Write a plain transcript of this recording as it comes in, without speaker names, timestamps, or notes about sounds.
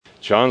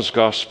John's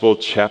Gospel,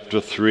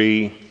 chapter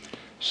 3,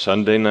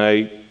 Sunday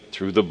night,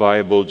 through the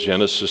Bible,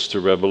 Genesis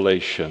to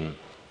Revelation.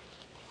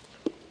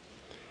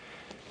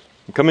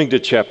 Coming to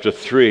chapter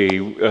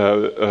 3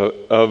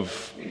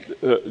 of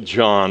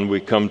John,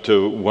 we come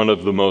to one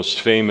of the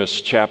most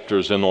famous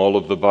chapters in all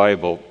of the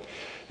Bible.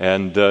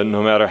 And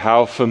no matter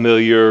how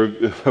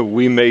familiar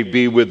we may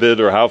be with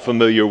it or how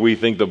familiar we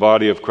think the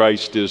body of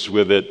Christ is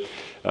with it,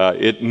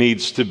 it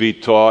needs to be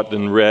taught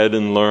and read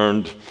and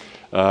learned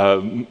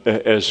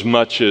as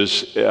much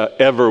as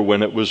ever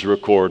when it was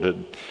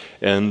recorded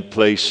and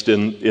placed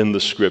in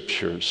the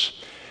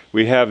Scriptures.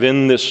 We have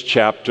in this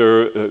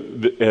chapter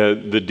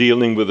the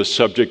dealing with a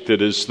subject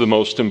that is the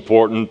most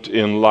important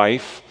in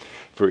life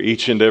for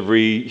each and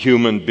every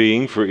human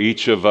being, for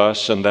each of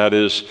us, and that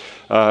is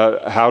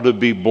how to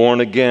be born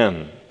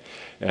again,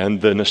 and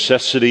the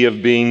necessity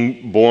of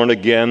being born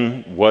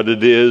again, what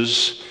it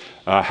is,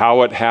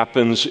 how it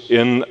happens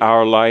in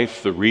our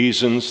life, the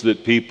reasons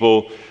that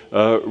people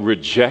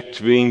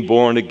reject being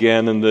born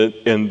again, and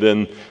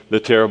then the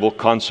terrible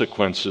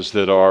consequences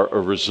that are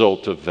a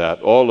result of that.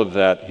 All of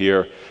that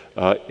here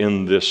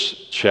in this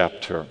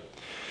chapter.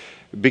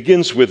 It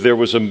begins with, there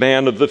was a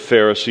man of the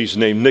Pharisees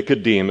named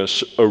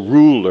Nicodemus, a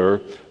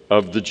ruler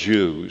of the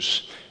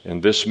Jews.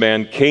 And this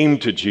man came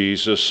to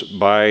Jesus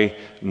by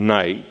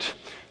night.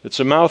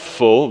 It's a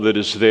mouthful that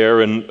is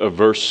there in a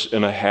verse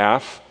and a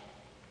half.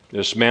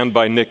 This man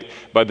by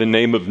the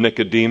name of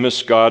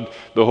Nicodemus, God,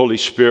 the Holy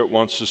Spirit,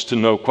 wants us to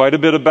know quite a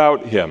bit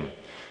about him.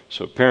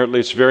 So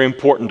apparently it's very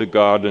important to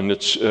God, and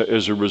it's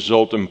as a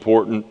result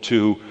important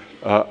to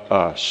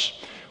us.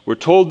 We're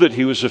told that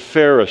he was a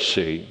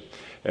Pharisee,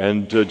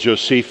 and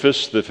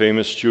Josephus, the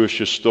famous Jewish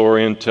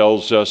historian,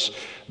 tells us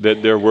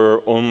that there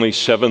were only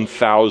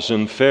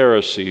 7,000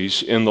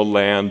 Pharisees in the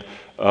land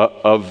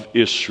of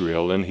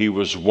Israel, and he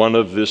was one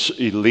of this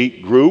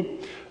elite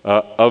group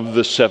of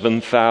the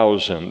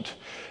 7,000.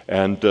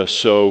 And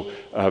so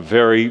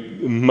very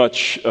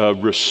much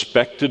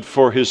respected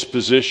for his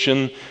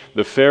position.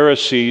 The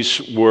Pharisees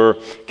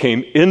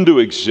came into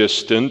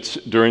existence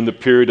during the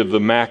period of the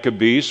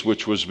Maccabees,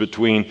 which was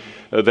between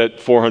that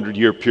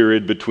 400-year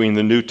period between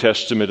the New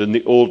Testament and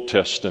the Old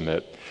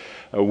Testament.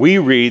 We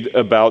read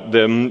about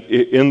them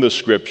in the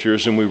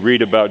Scriptures, and we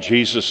read about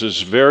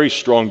Jesus' very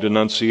strong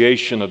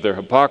denunciation of their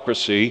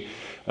hypocrisy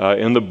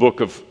in the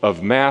book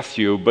of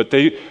Matthew, but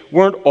they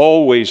weren't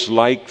always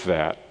like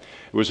that.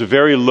 It was a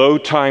very low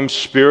time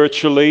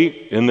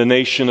spiritually in the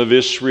nation of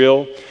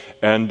Israel,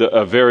 and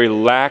a very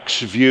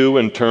lax view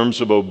in terms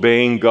of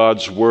obeying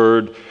God's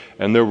word.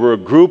 And there were a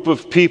group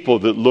of people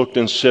that looked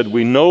and said,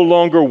 we no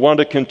longer want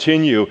to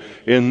continue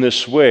in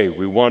this way.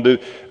 We want to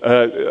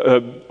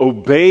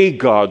obey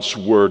God's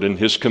word and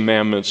his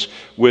commandments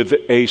with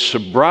a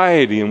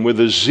sobriety and with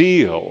a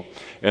zeal.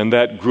 And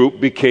that group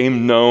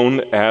became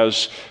known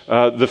as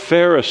the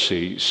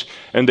Pharisees.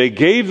 And they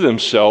gave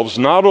themselves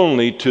not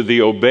only to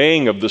the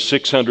obeying of the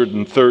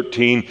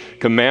 613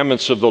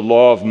 commandments of the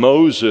law of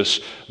Moses,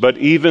 but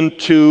even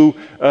to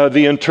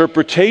the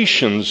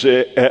interpretations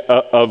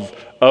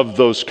of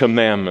those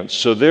commandments.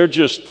 So they're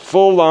just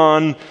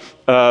full-on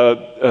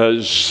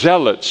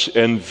zealots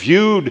and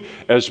viewed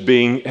as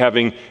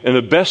having, in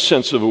the best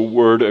sense of a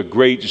word, a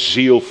great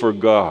zeal for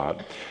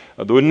God.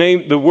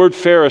 The word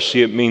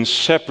Pharisee, it means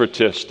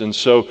separatist, and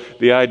so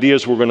the idea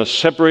is we're going to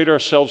separate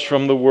ourselves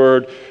from the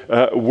world,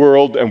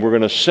 and we're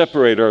going to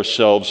separate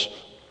ourselves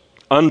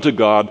unto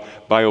God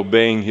by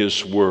obeying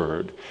his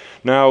word.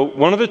 Now,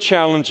 one of the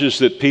challenges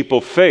that people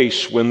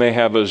face when they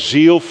have a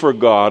zeal for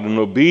God and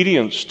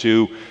obedience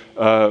to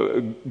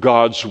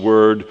God's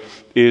word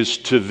is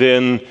to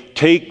then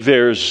take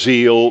their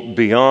zeal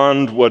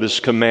beyond what is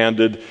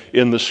commanded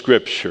in the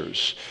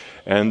Scriptures.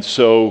 And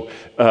so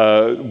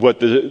what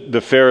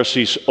the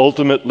Pharisees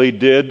ultimately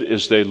did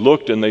is they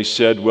looked and they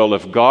said, well,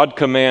 if God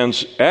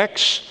commands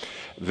X,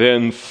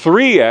 then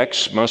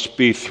 3X must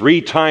be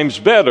 3 times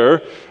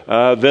better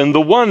than the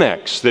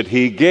 1X that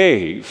he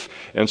gave.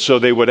 And so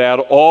they would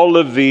add all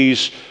of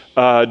these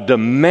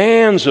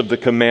demands of the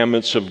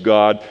commandments of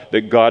God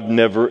that God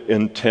never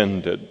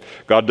intended.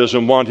 God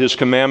doesn't want his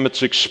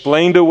commandments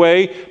explained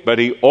away, but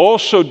he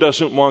also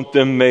doesn't want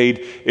them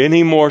made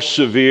any more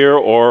severe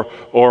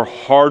or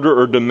harder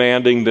or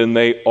demanding than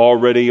they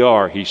already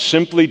are. He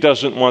simply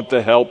doesn't want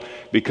the help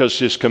because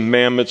his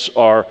commandments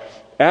are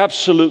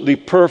absolutely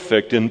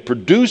perfect in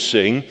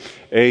producing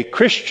a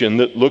Christian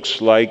that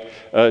looks like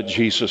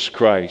Jesus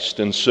Christ.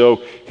 And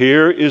so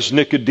here is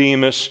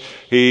Nicodemus.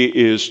 He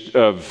is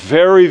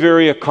very,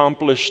 very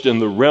accomplished in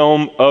the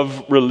realm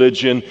of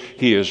religion.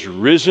 He has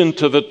risen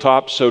to the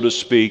top, so to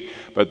speak,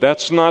 but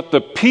that's not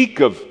the peak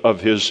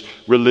of his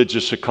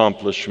religious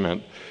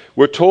accomplishment.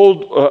 We're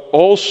told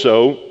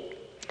also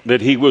that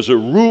he was a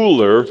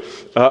ruler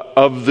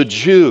of the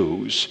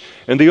Jews.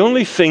 And the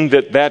only thing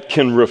that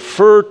can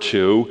refer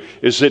to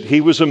is that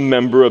he was a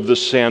member of the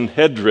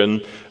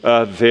Sanhedrin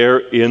there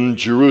in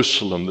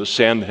Jerusalem. The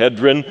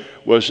Sanhedrin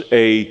was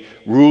a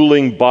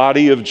ruling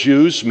body of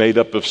Jews made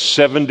up of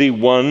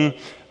 71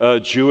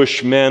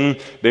 Jewish men.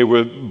 They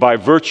were, by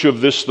virtue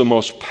of this, the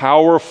most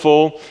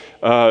powerful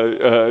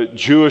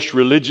Jewish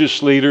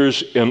religious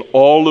leaders in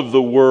all of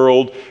the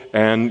world,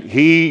 and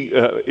he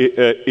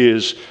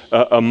is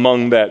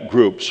among that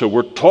group. So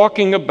we're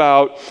talking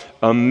about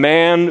a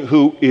man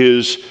who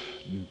is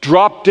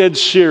drop dead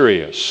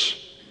serious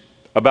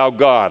about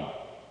God.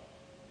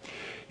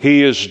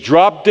 He is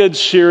drop dead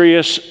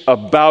serious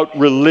about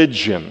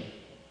religion.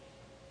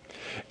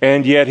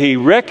 And yet he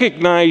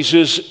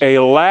recognizes a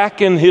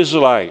lack in his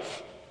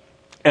life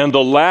and a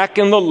lack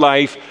in the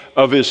life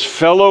of his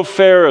fellow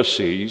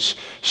Pharisees,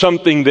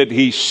 something that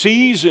he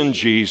sees in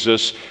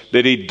Jesus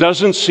that he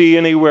doesn't see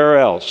anywhere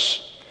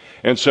else.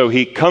 And so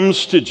he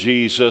comes to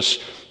Jesus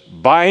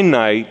by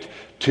night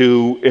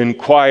to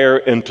inquire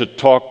and to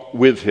talk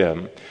with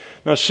him.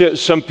 Now,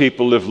 some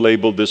people have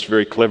labeled this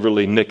very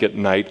cleverly, Nick at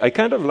Night. I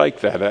kind of like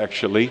that,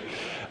 actually.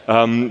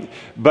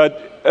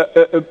 But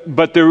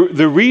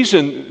the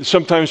reason,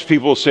 sometimes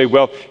people say,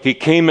 well, he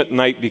came at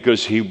night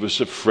because he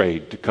was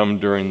afraid to come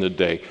during the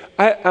day.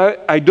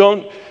 I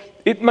don't,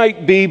 it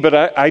might be, but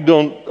I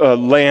don't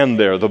land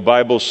there. The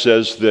Bible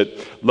says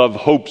that love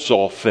hopes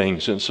all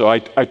things. And so I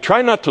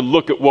try not to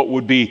look at what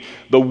would be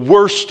the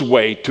worst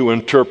way to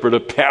interpret a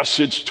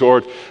passage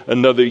toward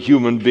another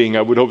human being.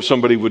 I would hope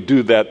somebody would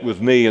do that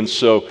with me. And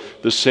so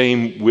the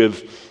same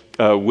with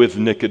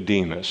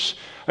Nicodemus.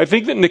 I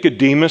think that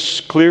Nicodemus,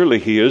 clearly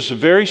he is a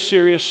very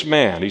serious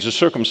man. He's a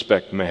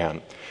circumspect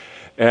man.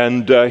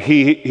 And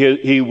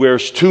he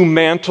wears two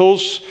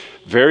mantles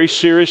very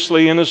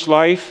seriously in his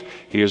life.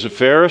 He is a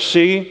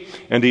Pharisee,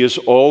 and he is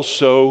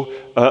also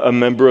a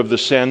member of the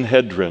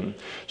Sanhedrin.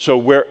 So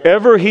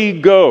wherever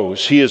he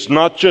goes, he is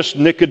not just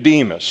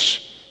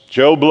Nicodemus,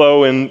 Joe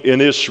Blow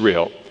in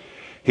Israel.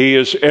 He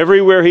is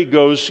everywhere he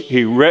goes,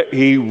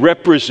 he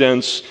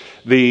represents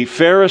the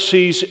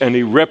Pharisees and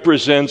he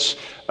represents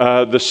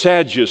the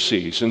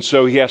Sadducees. And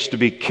so he has to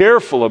be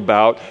careful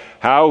about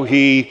how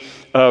he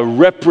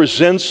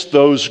represents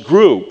those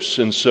groups.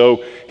 And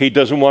so he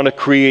doesn't want to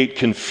create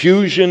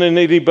confusion in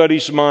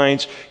anybody's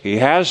minds. He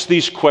has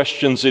these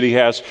questions that he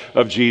has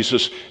of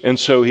Jesus, and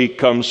so he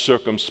comes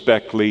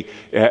circumspectly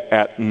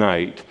at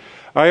night.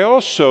 I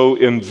also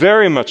am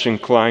very much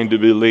inclined to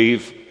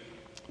believe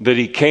that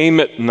he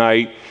came at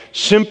night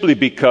simply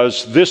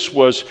because this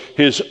was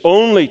his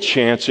only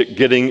chance at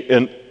getting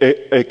an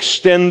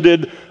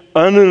extended,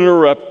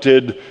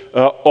 uninterrupted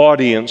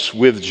audience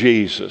with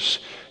Jesus.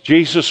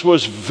 Jesus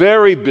was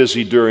very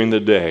busy during the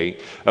day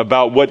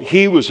about what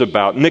he was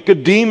about.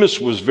 Nicodemus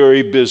was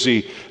very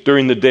busy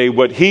during the day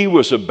what he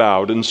was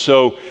about. And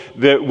so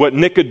what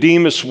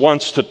Nicodemus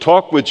wants to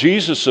talk with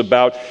Jesus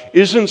about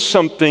isn't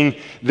something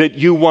that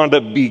you want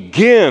to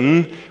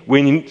begin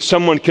when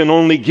someone can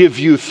only give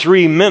you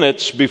 3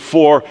 minutes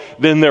before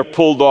then they're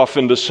pulled off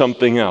into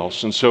something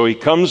else. And so he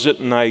comes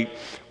at night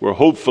where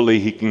hopefully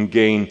he can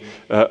gain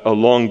a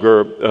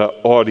longer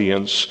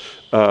audience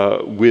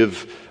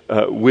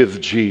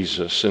with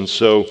Jesus. And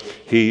so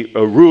he,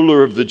 a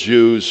ruler of the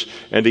Jews,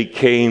 and he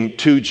came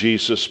to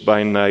Jesus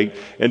by night,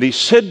 and he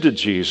said to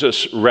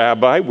Jesus,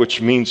 Rabbi,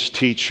 which means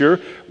teacher,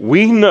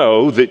 we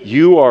know that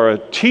you are a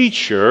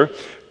teacher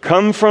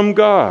come from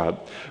God,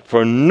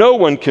 for no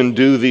one can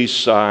do these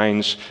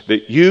signs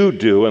that you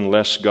do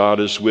unless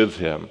God is with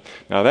him.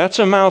 Now that's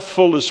a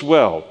mouthful as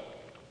well.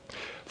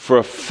 For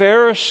a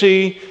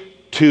Pharisee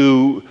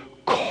to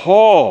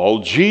call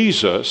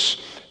Jesus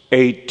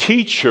a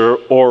teacher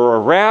or a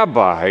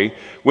rabbi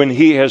when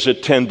he has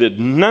attended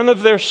none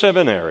of their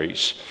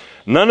seminaries,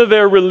 none of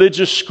their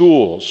religious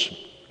schools,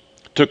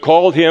 to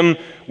call him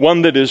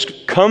one that has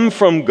come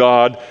from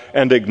God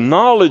and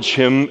acknowledge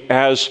him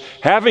as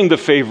having the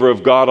favor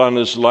of God on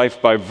his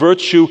life by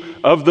virtue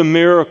of the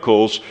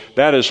miracles,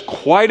 that is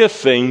quite a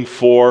thing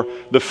for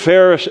a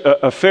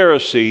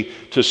Pharisee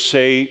to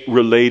say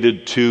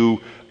related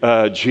to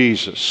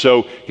Jesus.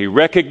 So he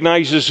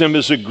recognizes him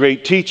as a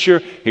great teacher.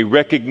 He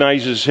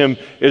recognizes him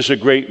as a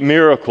great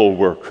miracle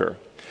worker.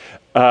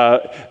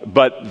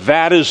 But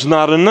that is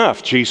not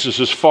enough.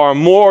 Jesus is far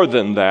more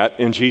than that,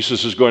 and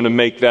Jesus is going to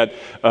make that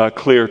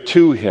clear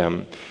to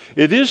him.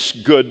 It is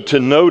good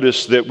to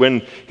notice that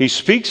when he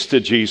speaks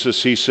to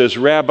Jesus, he says,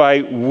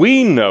 Rabbi,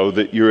 we know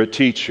that you're a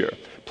teacher,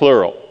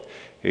 plural.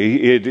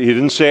 He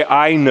didn't say,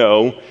 I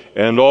know,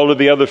 and all of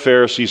the other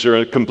Pharisees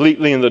are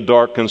completely in the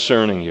dark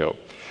concerning you.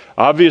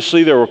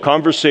 Obviously, there were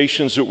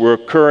conversations that were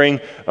occurring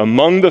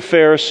among the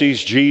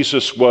Pharisees.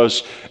 Jesus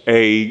was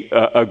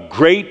a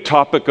great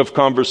topic of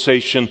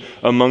conversation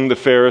among the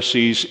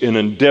Pharisees in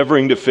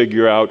endeavoring to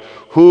figure out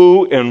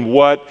who and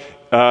what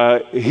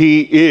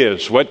he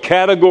is. What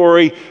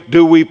category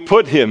do we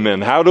put him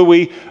in? How do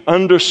we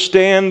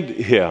understand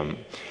him?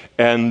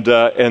 And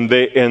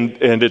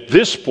at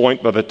this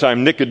point, by the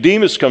time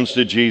Nicodemus comes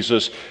to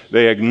Jesus,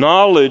 they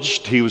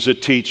acknowledged he was a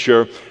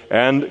teacher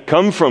and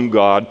come from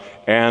God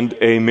and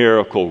a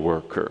miracle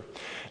worker.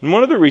 And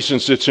one of the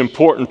reasons it's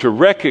important to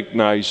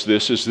recognize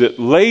this is that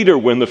later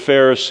when the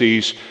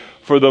Pharisees,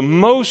 for the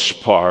most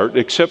part,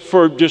 except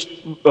for just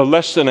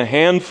less than a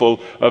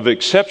handful of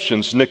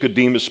exceptions,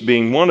 Nicodemus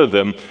being one of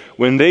them,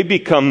 when they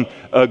become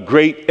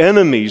great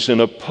enemies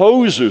and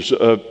opposers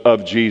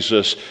of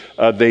Jesus,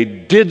 they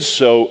did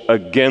so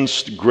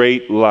against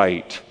great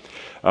light.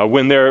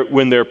 When their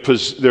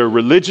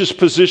religious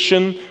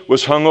position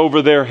was hung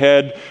over their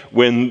head,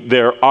 when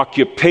their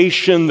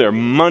occupation, their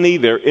money,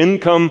 their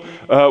income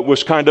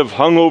was kind of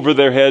hung over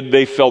their head,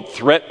 they felt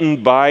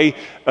threatened by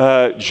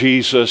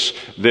Jesus,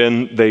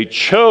 then they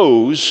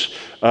chose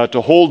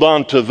to hold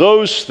on to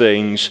those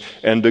things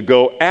and to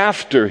go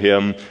after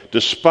him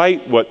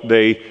despite what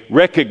they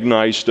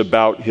recognized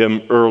about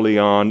him early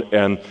on,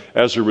 and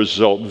as a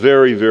result,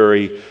 very,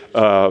 very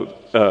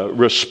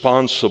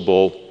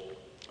responsible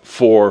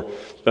for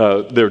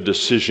their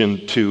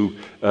decision to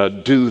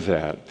do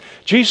that.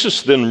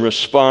 Jesus then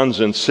responds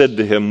and said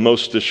to him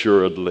most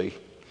assuredly,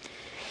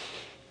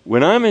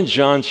 when I'm in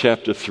John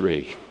chapter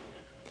 3,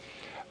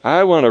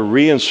 I want to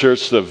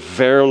reinsert the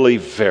verily,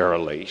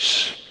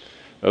 verilies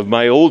of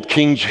my old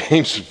King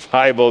James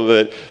Bible.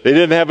 That they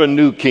didn't have a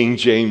new King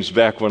James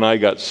back when I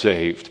got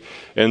saved.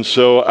 And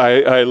so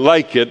I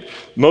like it.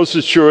 Most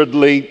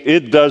assuredly,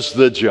 it does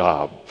the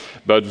job.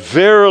 But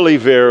verily,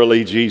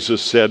 verily,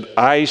 Jesus said,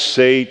 I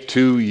say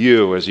to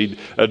you, as he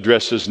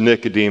addresses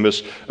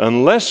Nicodemus,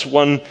 unless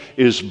one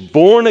is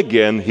born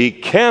again, he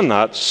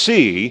cannot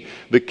see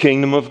the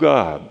kingdom of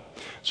God.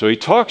 So he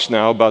talks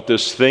now about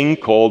this thing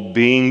called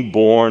being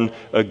born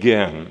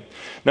again.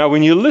 Now,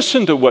 when you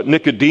listen to what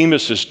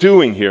Nicodemus is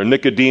doing here,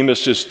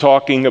 Nicodemus is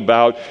talking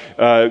about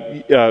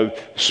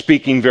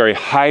speaking very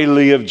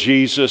highly of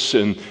Jesus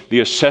and the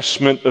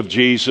assessment of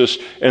Jesus,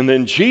 and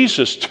then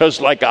Jesus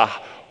does like a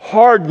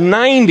hard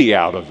 90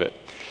 out of it.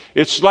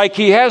 It's like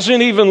he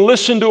hasn't even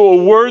listened to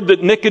a word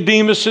that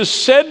Nicodemus has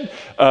said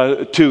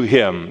to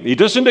him. He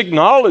doesn't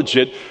acknowledge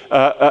it.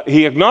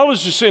 He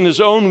acknowledges it in his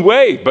own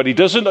way, but he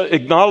doesn't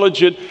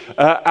acknowledge it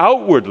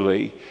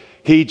outwardly.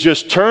 He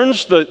just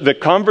turns the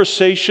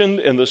conversation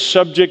and the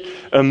subject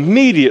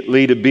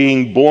immediately to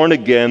being born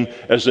again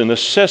as a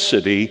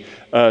necessity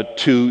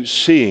to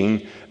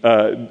seeing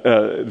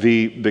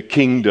the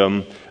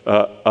kingdom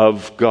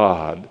of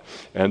God.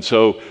 And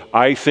so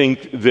I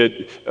think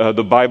that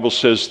the Bible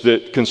says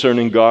that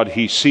concerning God,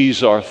 he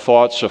sees our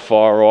thoughts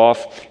afar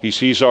off. He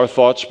sees our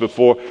thoughts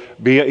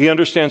he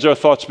understands our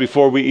thoughts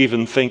before we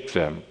even think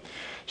them.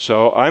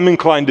 So I'm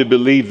inclined to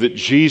believe that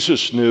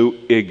Jesus knew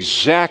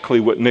exactly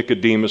what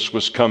Nicodemus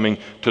was coming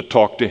to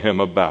talk to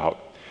him about.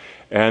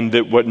 And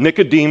that what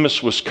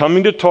Nicodemus was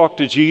coming to talk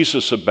to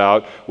Jesus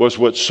about was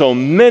what so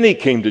many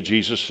came to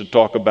Jesus to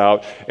talk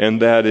about,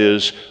 and that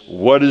is,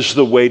 what is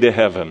the way to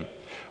heaven?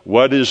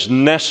 What is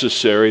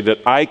necessary that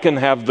I can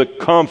have the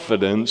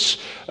confidence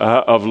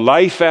of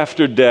life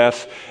after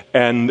death,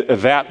 and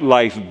that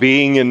life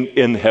being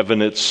in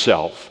heaven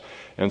itself?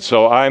 And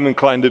so I'm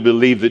inclined to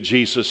believe that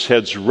Jesus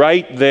heads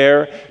right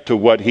there to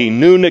what he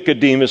knew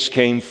Nicodemus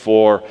came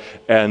for,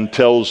 and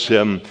tells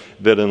him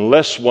that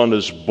unless one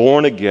is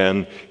born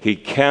again, he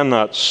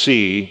cannot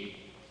see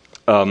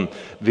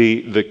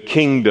the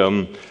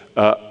kingdom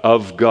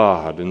of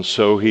God. And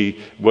so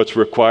what's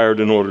required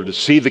in order to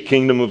see the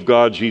kingdom of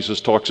God,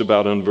 Jesus talks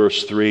about in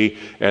verse 3,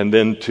 and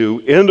then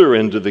to enter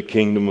into the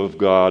kingdom of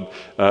God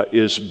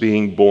is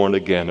being born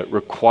again. It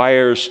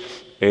requires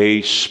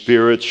a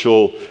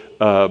spiritual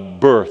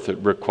birth. It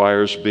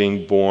requires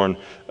being born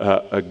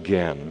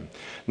again.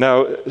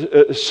 Now,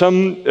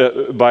 some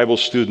Bible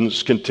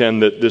students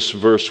contend that this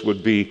verse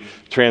would be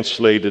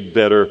translated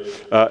better,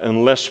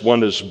 unless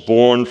one is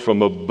born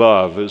from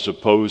above, as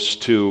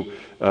opposed to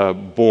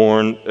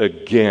born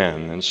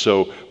again. And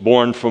so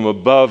born from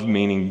above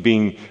meaning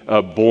being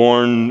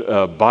born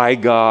by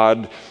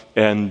God,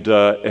 and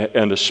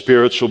a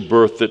spiritual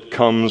birth that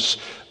comes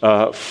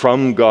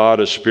from God,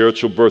 a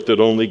spiritual birth that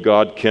only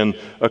God can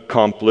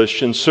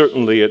accomplish. And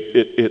certainly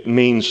it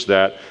means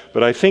that.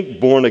 But I think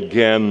born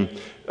again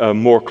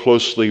more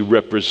closely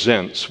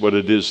represents what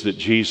it is that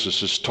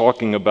Jesus is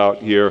talking about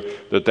here,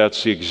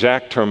 that's the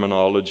exact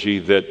terminology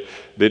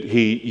that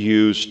he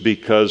used,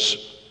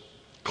 because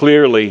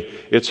clearly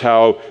it's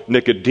how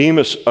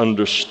Nicodemus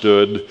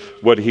understood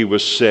what he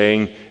was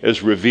saying,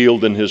 as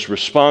revealed in his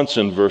response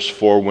in verse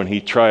 4, when he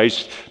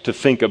tries to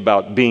think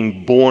about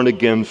being born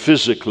again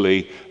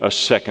physically a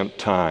second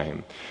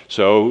time.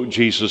 So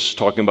Jesus is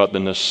talking about the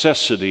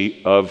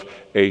necessity of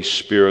a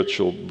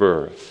spiritual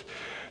birth.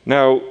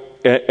 Now,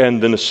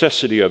 and the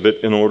necessity of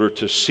it in order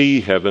to see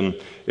heaven,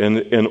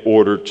 in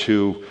order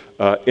to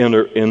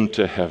enter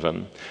into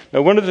heaven.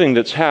 Now, one of the things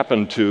that's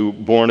happened to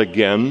born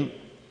again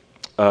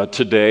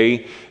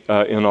today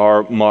in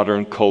our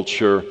modern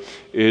culture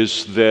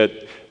is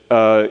that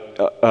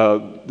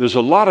there's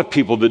a lot of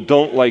people that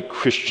don't like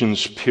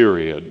Christians,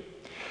 period.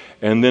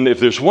 And then if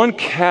there's one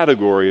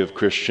category of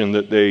Christian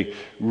that they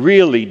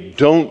really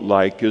don't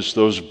like, is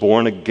those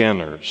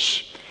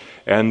born-againers.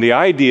 And the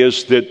idea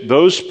is that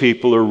those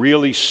people are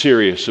really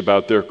serious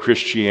about their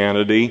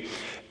Christianity,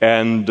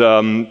 and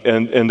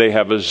they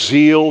have a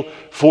zeal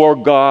for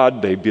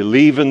God. They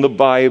believe in the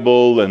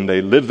Bible, and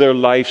they live their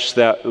life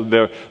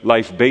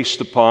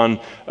based upon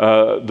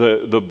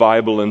the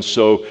Bible. And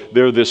so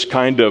they're this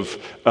kind of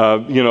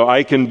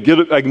I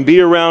can be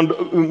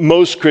around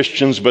most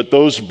Christians, but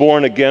those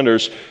born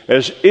againers,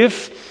 as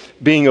if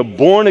being a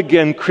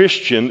born-again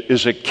Christian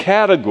is a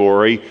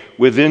category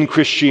within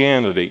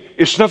Christianity.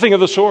 It's nothing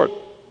of the sort.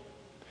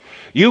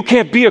 You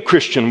can't be a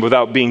Christian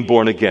without being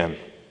born again.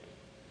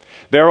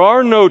 There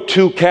are no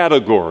two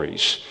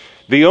categories.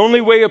 The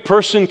only way a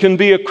person can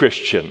be a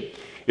Christian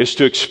is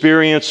to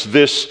experience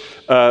this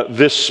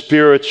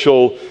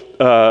spiritual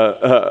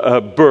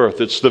birth.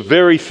 It's the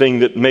very thing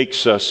that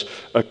makes us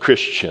a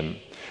Christian.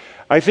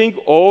 I think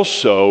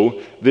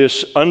also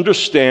this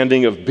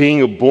understanding of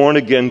being a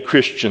born-again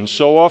Christian,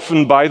 so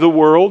often by the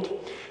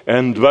world,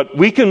 but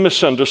we can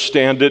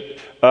misunderstand it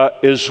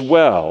as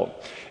well,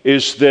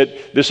 is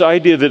that this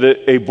idea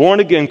that a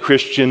born-again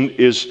Christian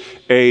is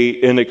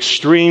an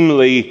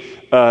extremely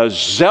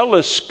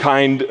zealous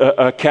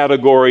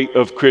category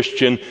of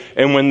Christian,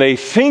 and when they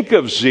think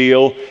of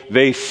zeal,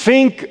 they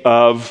think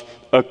of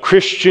a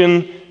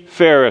Christian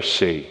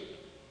Pharisee.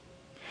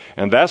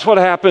 And that's what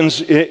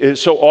happens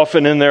so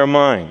often in their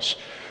minds,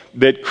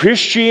 that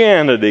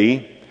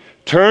Christianity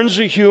turns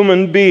a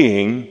human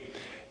being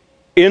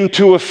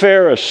into a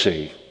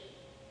Pharisee.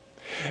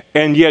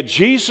 And yet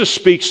Jesus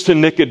speaks to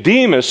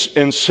Nicodemus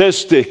and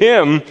says to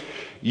him,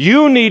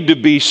 you need to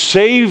be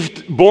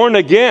saved, born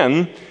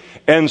again,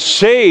 and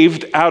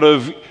saved out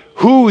of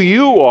who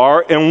you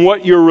are and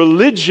what your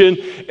religion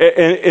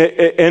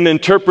and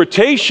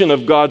interpretation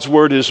of God's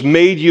word has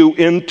made you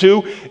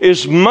into,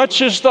 as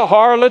much as the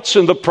harlots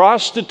and the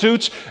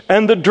prostitutes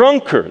and the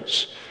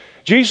drunkards.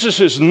 Jesus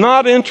is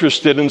not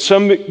interested in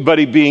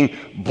somebody being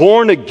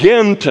born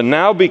again to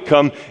now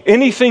become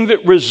anything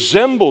that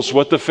resembles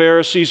what the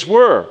Pharisees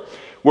were.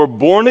 We're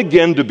born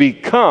again to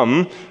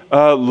become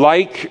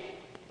like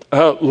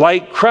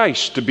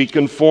Christ, to be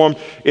conformed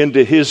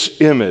into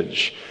his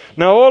image.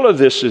 Now, all of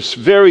this is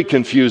very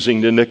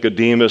confusing to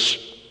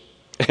Nicodemus,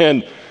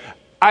 and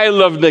I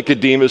love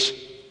Nicodemus.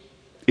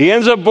 He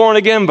ends up born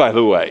again, by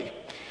the way,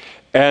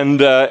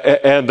 and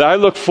I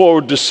look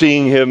forward to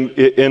seeing him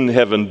in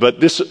heaven,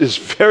 but this is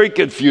very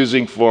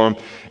confusing for him,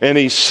 and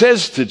he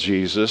says to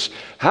Jesus,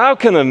 how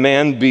can a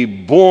man be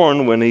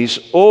born when he's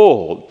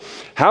old?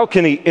 How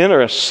can he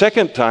enter a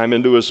second time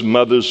into his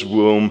mother's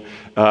womb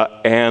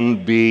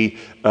and be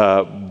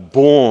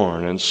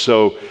born? And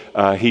so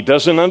he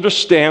doesn't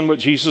understand what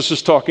Jesus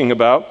is talking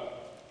about,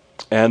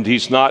 and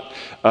he's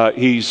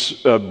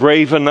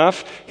brave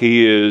enough.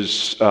 He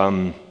is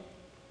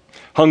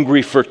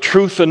hungry for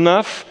truth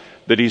enough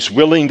that he's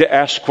willing to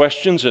ask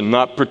questions and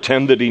not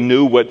pretend that he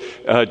knew what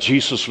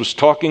Jesus was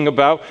talking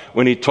about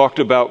when he talked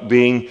about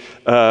being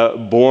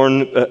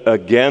born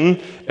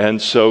again. And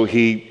so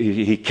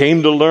he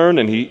came to learn,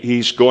 and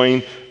he's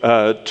going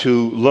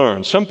to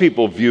learn. Some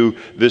people view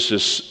this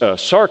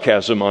as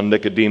sarcasm on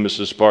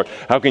Nicodemus's part.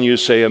 How can you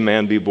say a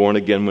man be born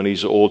again when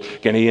he's old?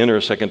 Can he enter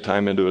a second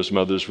time into his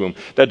mother's womb?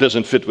 That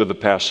doesn't fit with the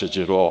passage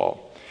at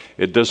all.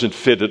 It doesn't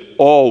fit at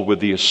all with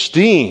the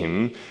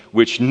esteem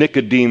which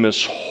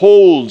Nicodemus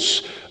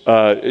holds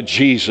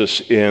Jesus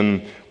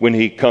in when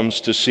he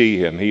comes to see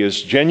him. He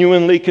is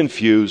genuinely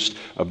confused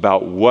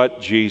about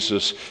what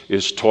Jesus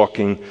is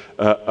talking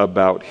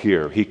about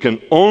here. He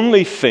can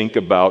only think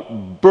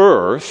about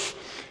birth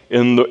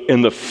in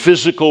the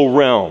physical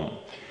realm.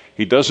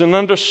 He doesn't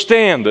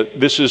understand that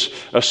this is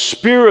a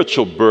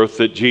spiritual birth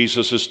that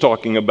Jesus is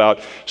talking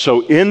about.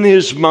 So in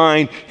his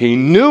mind, he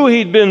knew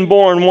he'd been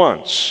born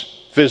once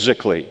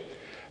physically.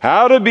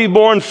 How to be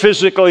born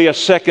physically a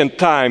second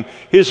time,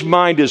 his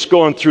mind is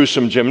going through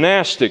some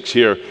gymnastics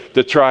here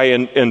to try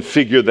and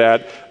figure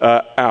that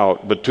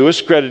out. But to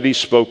his credit, he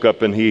spoke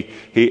up and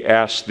he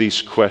asked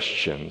these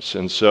questions.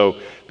 And so,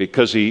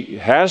 because he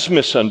has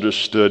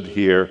misunderstood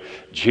here,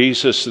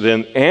 Jesus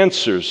then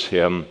answers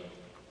him,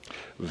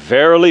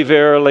 verily,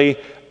 verily,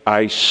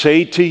 I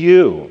say to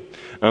you,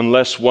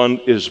 unless one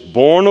is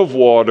born of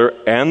water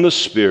and the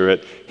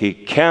Spirit, he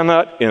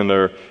cannot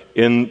enter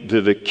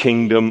into the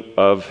kingdom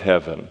of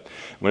heaven.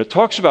 When it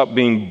talks about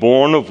being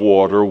born of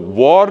water,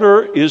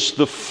 water is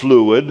the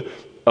fluid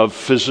of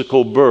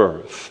physical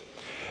birth.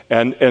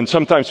 And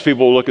sometimes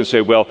people look and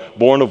say, well,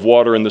 born of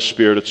water and the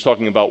Spirit, it's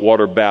talking about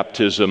water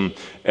baptism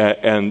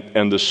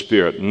and the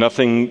Spirit.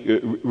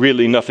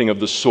 Nothing of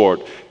the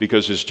sort,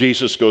 because as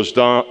Jesus goes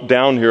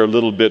down here a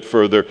little bit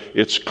further,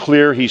 it's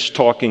clear he's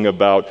talking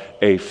about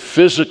a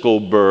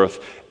physical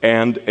birth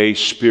and a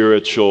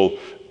spiritual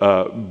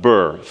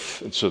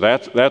birth. And so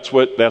that's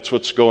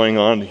what's going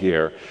on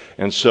here.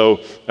 And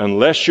so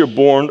unless you're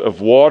born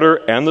of water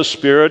and the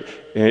Spirit,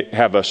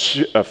 have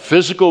a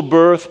physical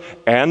birth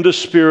and a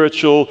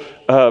spiritual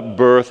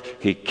birth,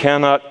 he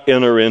cannot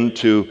enter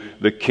into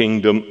the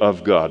kingdom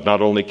of God.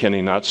 Not only can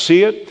he not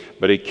see it,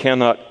 but he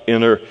cannot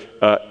enter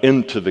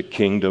into the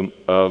kingdom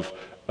of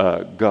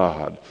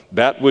God.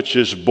 That which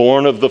is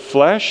born of the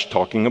flesh,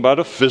 talking about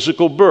a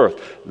physical birth,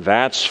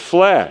 that's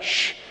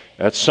flesh.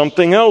 That's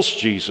something else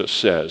Jesus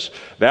says.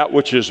 That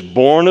which is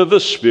born of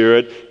the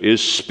Spirit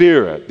is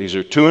spirit. These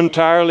are two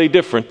entirely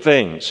different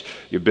things.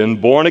 You've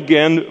been born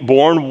again,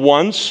 born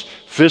once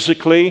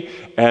physically,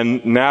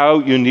 and now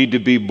you need to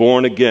be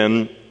born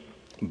again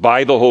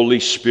by the Holy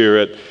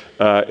Spirit,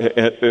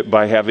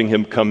 by having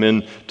Him come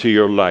into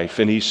your life.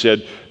 And He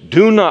said,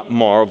 do not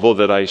marvel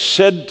that I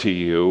said to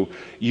you,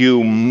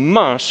 you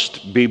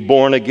must be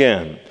born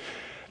again.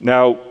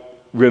 Now,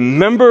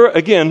 remember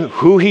again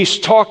who He's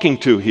talking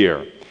to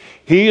here.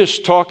 He is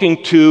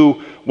talking to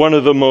one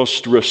of the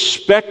most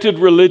respected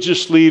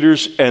religious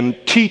leaders and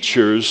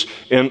teachers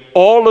in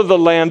all of the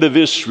land of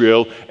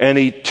Israel, and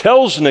He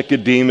tells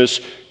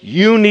Nicodemus,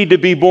 you need to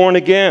be born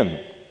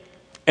again.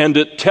 And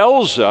it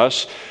tells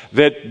us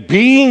that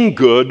being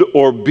good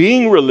or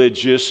being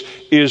religious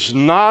is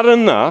not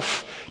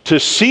enough to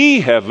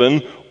see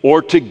heaven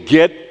or to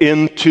get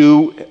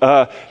into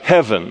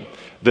heaven,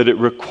 that it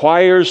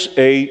requires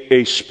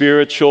a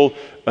spiritual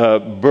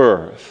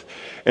birth.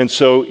 And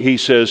so He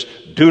says,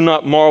 do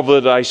not marvel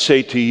that I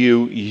say to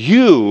you,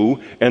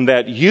 you, and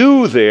that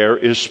you there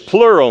is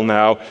plural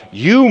now,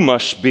 you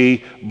must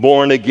be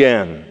born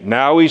again.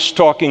 Now He's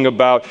talking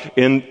about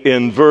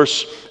in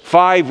verse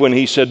 5 when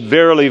He said,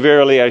 verily,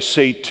 verily, I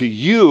say to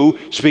you,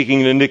 speaking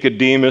to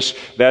Nicodemus,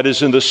 that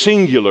is in the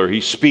singular.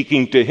 He's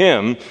speaking to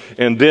him.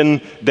 And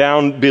then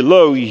down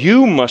below,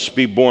 you must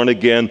be born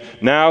again.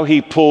 Now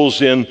He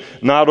pulls in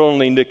not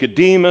only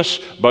Nicodemus,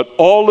 but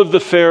all of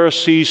the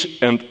Pharisees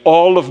and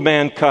all of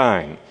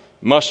mankind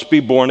must be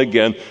born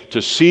again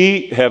to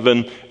see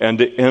heaven and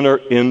to enter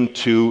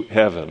into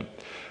heaven.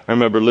 I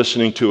remember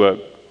listening to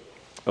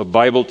a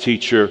Bible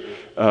teacher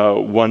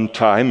one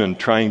time and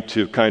trying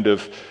to kind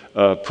of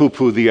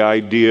poo-poo the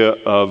idea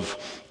of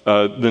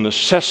the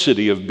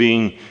necessity of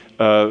being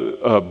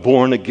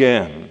born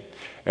again.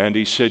 And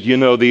he said, you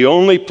know, the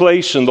only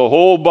place in the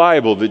whole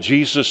Bible that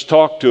Jesus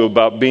talked to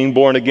about being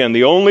born again,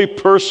 the only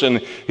person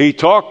He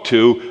talked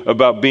to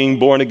about being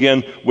born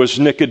again was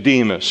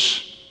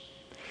Nicodemus.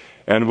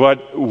 And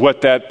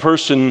what that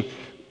person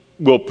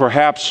will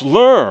perhaps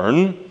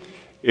learn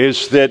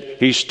is that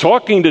he's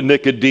talking to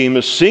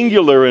Nicodemus,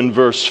 singular in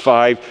verse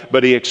 5,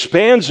 but he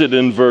expands it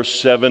in verse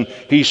 7.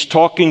 He's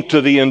talking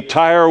to the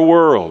entire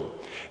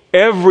world.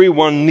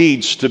 Everyone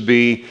needs to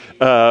be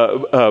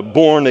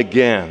born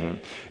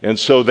again. And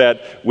so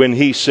that when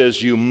He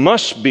says you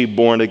must be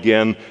born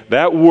again,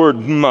 that word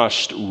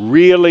must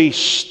really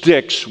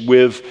sticks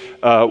with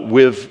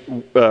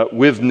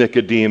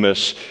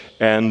Nicodemus.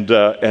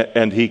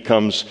 And he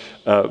comes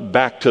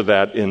back to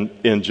that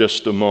in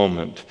just a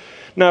moment.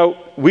 Now,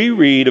 we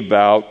read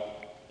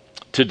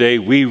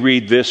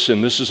this,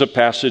 and this is a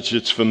passage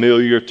that's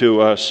familiar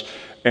to us,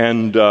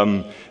 and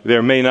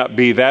there may not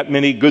be that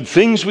many good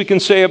things we can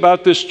say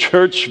about this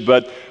church,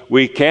 but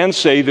we can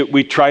say that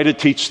we try to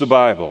teach the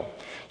Bible,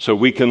 so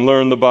we can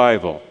learn the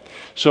Bible.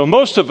 So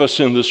most of us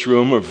in this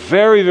room are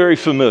very, very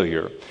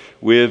familiar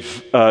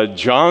with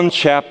John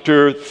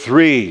chapter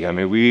 3. I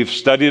mean, we've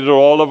studied it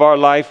all of our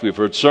life. We've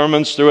heard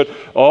sermons through it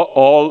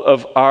all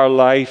of our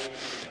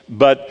life.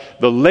 But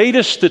the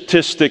latest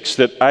statistics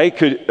that I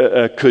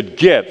could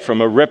get from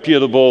a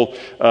reputable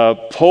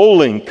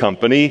polling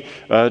company,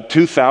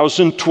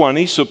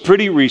 2020, so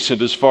pretty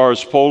recent as far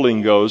as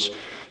polling goes,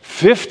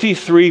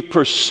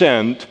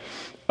 53%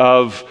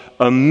 of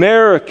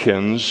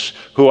Americans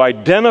who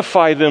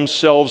identify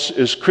themselves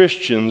as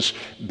Christians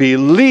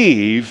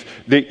believe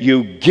that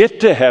you get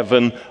to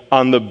heaven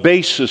on the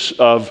basis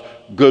of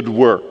good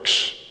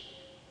works.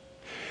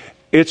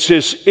 It's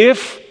as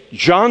if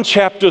John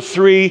chapter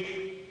 3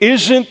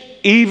 isn't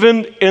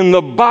even in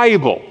the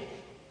Bible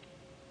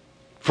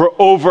for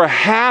over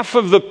half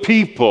of the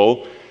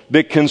people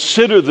that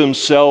consider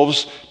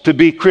themselves to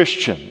be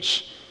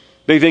Christians.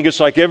 They think it's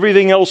like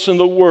everything else in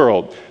the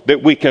world,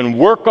 that we can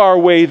work our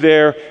way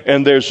there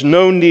and there's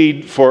no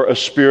need for a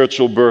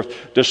spiritual birth,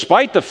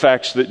 despite the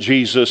facts that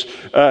Jesus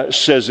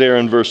says there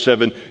in verse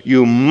 7,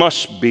 you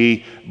must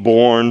be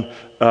born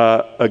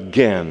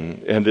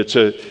again. And it's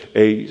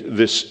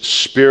this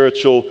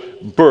spiritual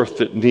birth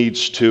that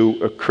needs to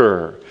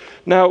occur.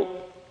 Now,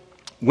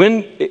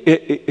 when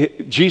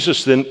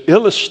Jesus then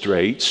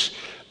illustrates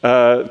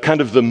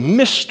kind of the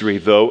mystery,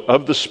 though,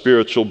 of the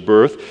spiritual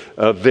birth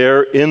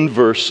there in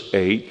verse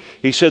 8.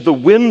 He said, the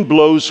wind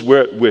blows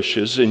where it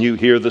wishes, and you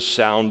hear the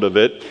sound of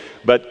it,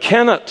 but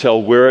cannot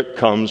tell where it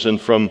comes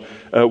from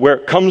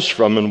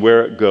and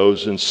where it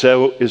goes, and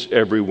so is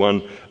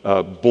everyone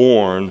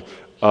born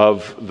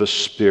of the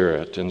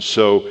Spirit. And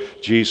so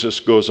Jesus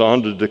goes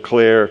on to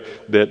declare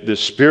that the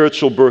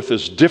spiritual birth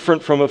is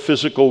different from a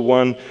physical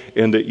one,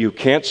 and that you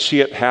can't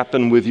see it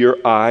happen with your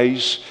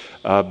eyes,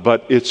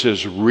 but it's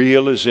as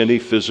real as any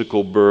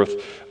physical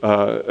birth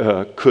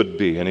could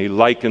be. And he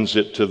likens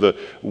it to the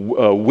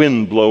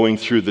wind blowing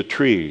through the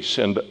trees.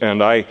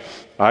 And I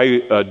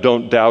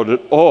don't doubt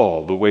at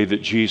all the way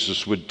that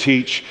Jesus would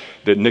teach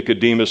that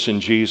Nicodemus and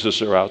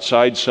Jesus are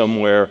outside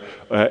somewhere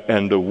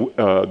and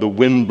the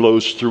wind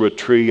blows through a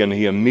tree, and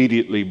he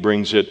immediately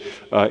brings it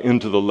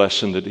into the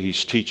lesson that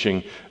he's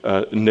teaching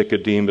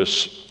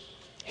Nicodemus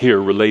here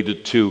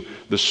related to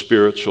the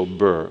spiritual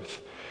birth.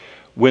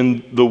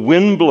 When the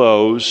wind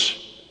blows,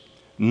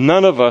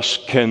 none of us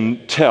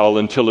can tell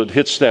until it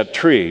hits that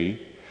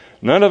tree.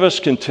 None of us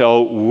can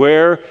tell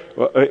what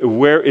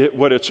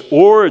its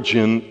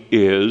origin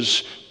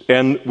is,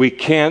 and we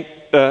can't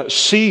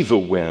see the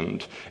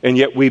wind. And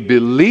yet we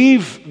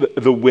believe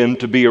the wind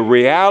to be a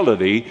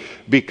reality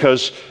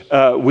because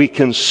we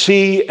can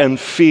see and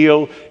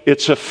feel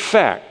its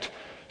effect.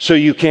 So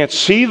you can't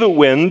see the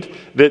wind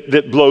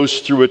that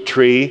blows through a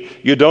tree.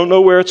 You don't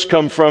know where it's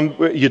come from.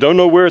 You don't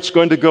know where it's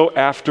going to go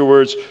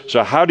afterwards.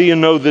 So how do you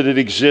know that it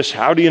exists?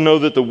 How do you know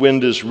that the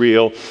wind is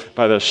real?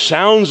 By the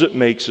sounds it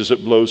makes as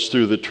it blows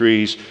through the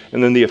trees,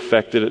 and then the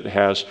effect that it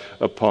has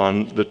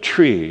upon the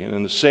tree. And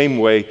in the same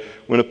way,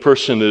 when a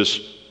person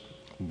is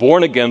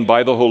born again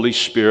by the Holy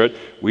Spirit,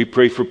 we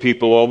pray for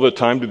people all the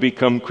time to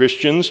become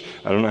Christians.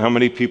 I don't know how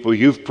many people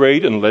you've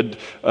prayed and led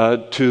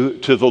to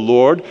the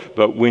Lord,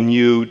 but when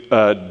you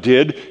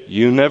did,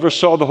 you never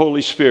saw the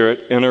Holy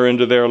Spirit enter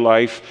into their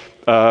life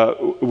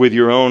with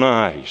your own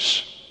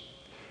eyes.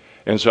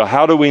 And so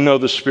how do we know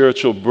the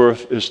spiritual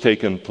birth has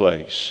taken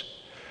place?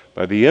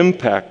 By the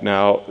impact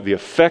now, the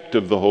effect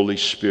of the Holy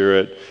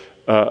Spirit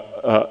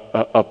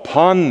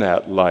upon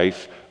that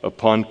life,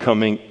 upon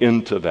coming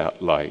into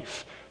that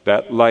life.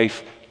 That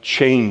life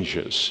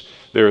changes.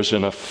 There is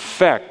an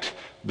effect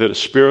that a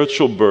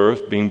spiritual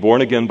birth, being born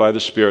again by the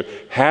Spirit,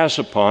 has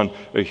upon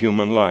a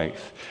human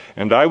life.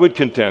 And I would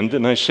contend,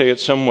 and I say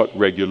it somewhat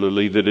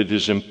regularly, that it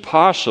is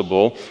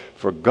impossible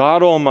for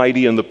God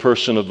Almighty in the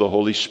person of the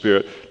Holy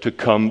Spirit to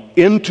come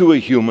into a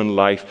human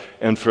life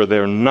and for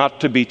there not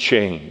to be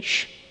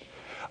change.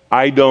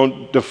 I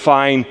don't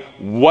define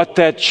what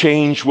that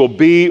change will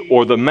be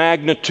or the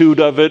magnitude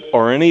of it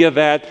or any of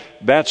that.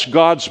 That's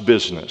God's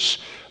business.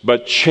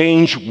 But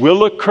change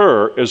will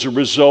occur as a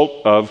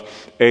result of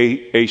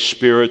a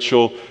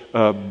spiritual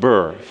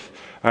birth.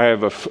 I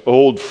have an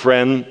old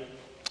friend.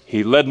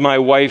 He led my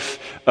wife,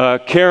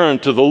 Karen,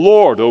 to the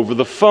Lord over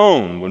the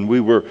phone when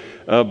we were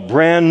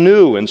brand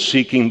new and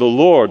seeking the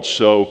Lord.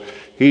 So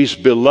he's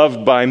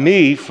beloved by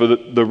me for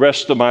the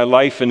rest of my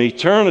life and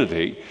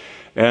eternity.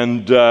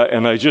 And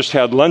I just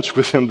had lunch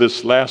with him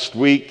this last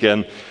week,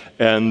 and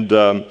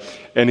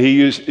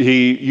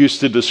he used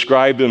to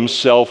describe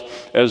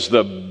himself as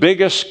the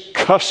biggest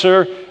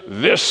cusser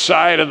this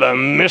side of the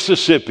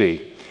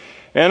Mississippi.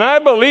 And I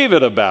believe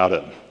it about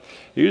him.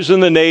 He was in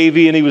the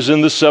Navy and he was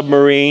in the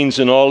submarines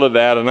and all of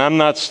that. And I'm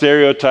not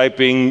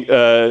stereotyping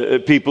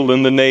people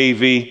in the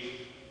Navy,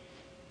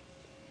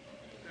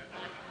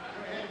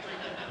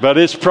 but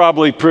it's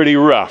probably pretty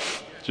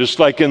rough, just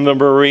like in the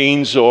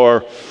Marines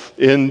or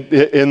in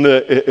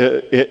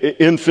the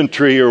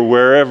infantry or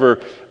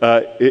wherever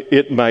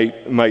it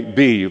might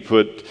be. You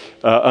put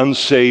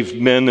unsaved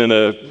men in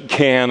a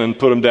can and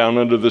put them down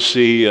under the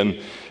sea, and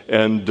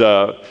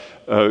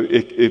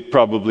it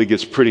probably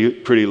gets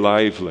pretty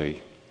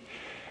lively.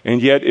 And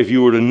yet, if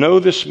you were to know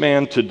this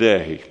man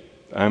today,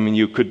 I mean,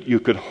 you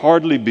could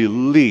hardly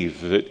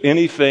believe that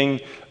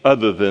anything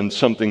other than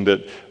something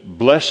that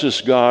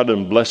blesses God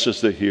and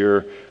blesses the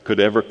hearer could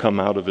ever come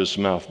out of his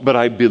mouth. But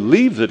I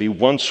believe that he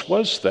once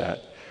was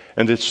that.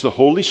 And it's the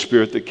Holy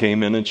Spirit that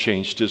came in and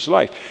changed his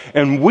life.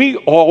 And we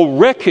all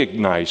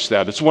recognize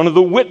that. It's one of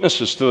the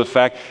witnesses to the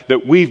fact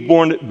that we've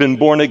been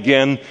born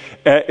again,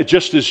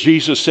 just as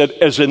Jesus said,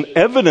 as an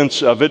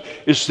evidence of it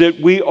is that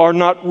we are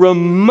not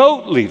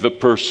remotely the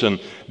person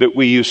that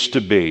we used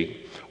to be,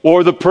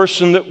 or the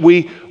person that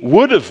we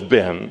would have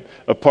been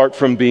apart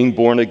from being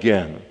born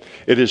again.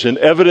 It is an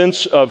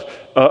evidence of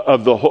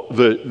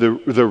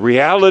the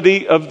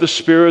reality of the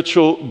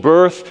spiritual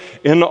birth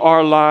in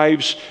our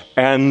lives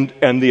and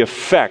the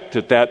effect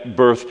that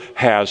birth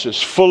has,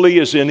 as fully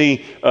as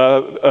any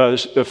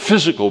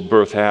physical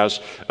birth has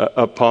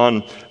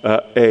upon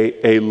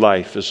a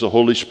life. As the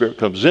Holy Spirit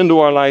comes into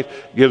our life,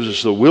 gives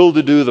us the will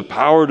to do, the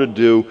power to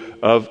do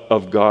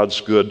of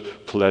God's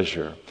good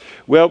pleasure.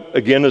 Well,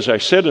 again, as I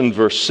said in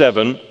verse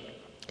 7,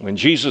 when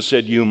Jesus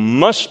said, "You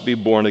must be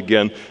born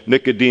again,"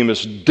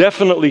 Nicodemus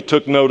definitely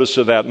took notice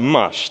of that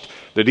must,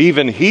 that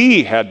even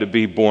he had to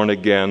be born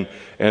again.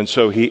 And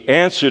so he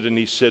answered and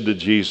he said to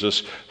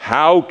Jesus,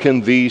 "How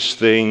can these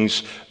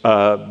things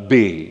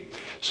be?"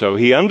 So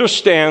he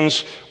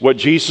understands what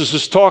Jesus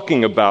is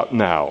talking about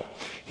now.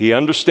 He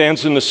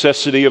understands the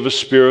necessity of a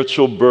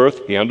spiritual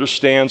birth. He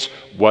understands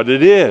what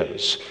it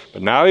is.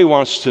 But now he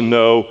wants to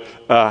know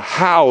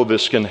how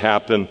this can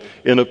happen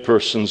in a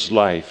person's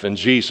life. And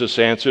Jesus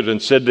answered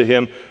and said to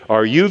him,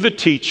 "Are you the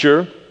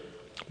teacher,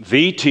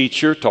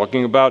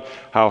 talking about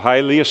how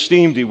highly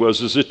esteemed he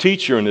was as a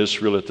teacher in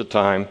Israel at the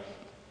time.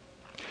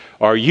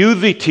 Are you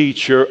the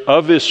teacher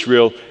of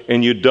Israel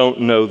and you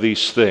don't know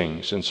these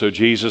things?" And so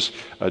Jesus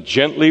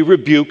gently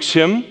rebukes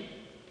him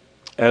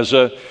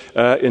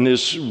in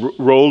his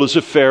role as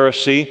a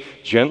Pharisee,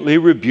 gently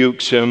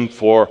rebukes him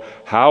for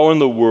how in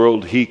the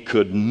world he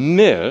could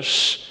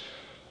miss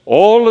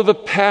all of the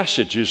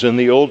passages in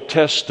the Old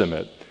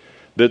Testament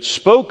that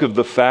spoke of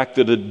the fact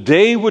that a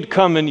day would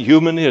come in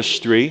human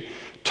history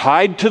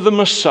tied to the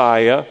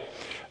Messiah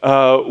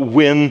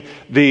when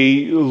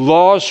the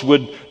laws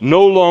would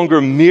no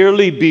longer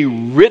merely be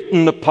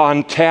written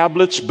upon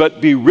tablets,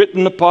 but be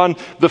written upon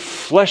the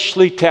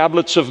fleshly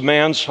tablets of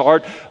man's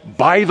heart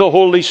by the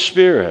Holy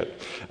Spirit.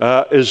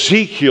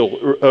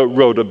 Ezekiel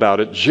wrote about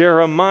it.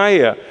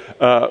 Jeremiah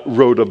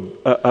wrote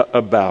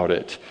about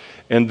it.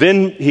 And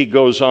then he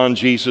goes on,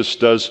 Jesus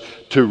does,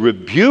 to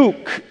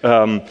rebuke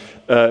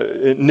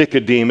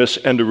Nicodemus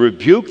and to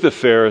rebuke the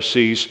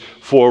Pharisees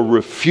for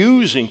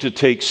refusing to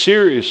take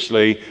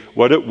seriously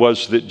what it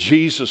was that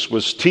Jesus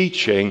was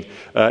teaching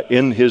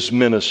in his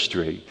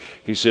ministry.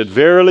 He said,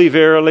 "Verily,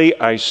 verily,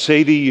 I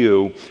say to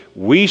you,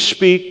 we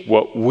speak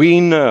what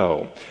we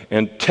know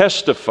and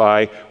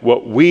testify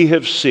what we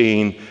have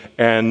seen,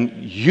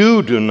 and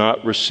you do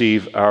not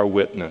receive our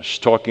witness."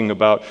 Talking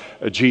about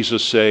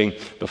Jesus saying,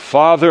 the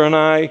Father and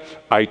I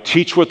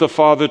teach what the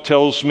Father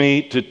tells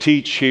me to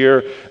teach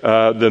here,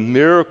 the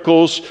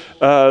miracles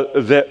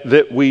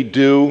that we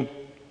do.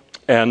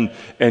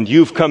 And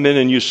you've come in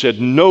and you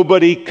said,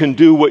 nobody can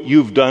do what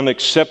you've done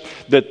except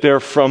that they're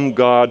from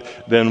God.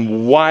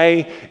 Then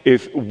why,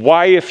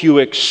 if you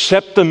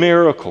accept the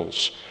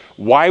miracles,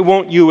 why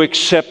won't you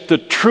accept the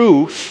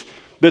truth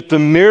that the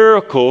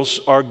miracles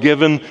are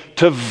given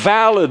to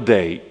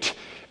validate?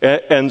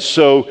 And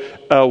so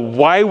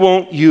why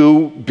won't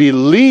you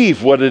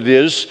believe what it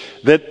is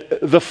that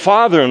the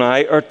Father and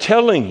I are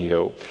telling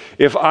you?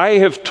 If I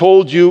have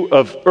told you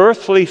of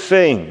earthly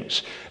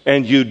things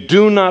and you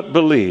do not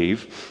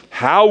believe,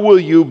 how will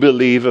you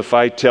believe if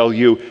I tell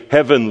you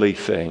heavenly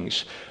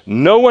things?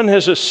 No one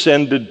has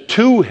ascended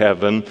to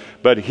heaven,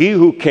 but he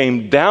who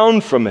came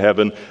down from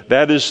heaven,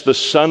 that is the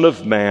Son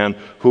of Man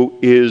who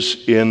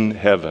is in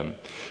heaven.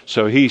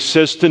 So he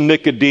says to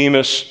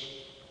Nicodemus,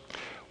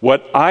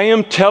 what I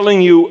am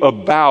telling you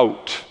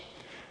about,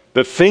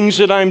 the things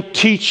that I'm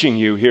teaching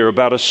you here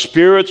about a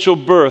spiritual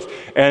birth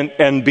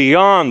and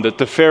beyond that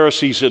the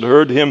Pharisees had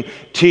heard him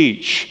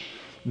teach,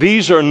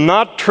 these are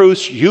not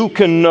truths you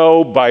can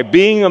know by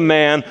being a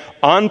man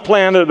on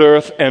planet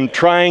Earth and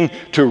trying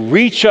to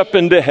reach up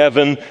into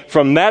heaven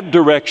from that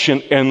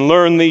direction and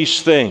learn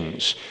these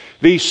things.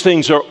 These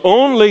things are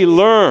only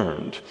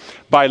learned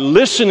by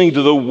listening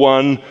to the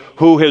one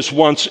who has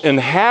once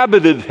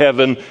inhabited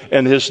heaven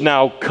and has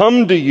now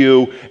come to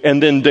you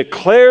and then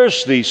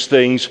declares these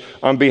things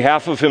on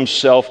behalf of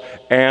himself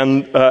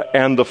and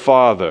the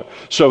Father.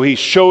 So he's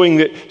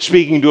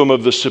speaking to him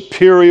of the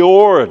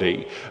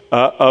superiority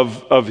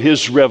of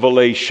his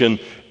revelation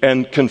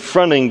and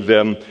confronting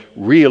them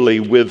really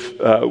with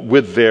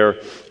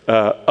their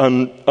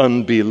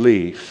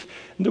unbelief.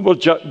 And then we'll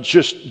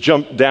just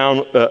jump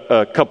down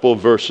a couple of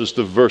verses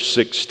to verse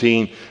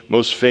 16,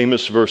 most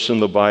famous verse in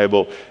the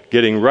Bible,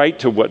 getting right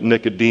to what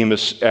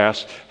Nicodemus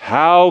asked.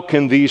 How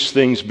can these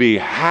things be?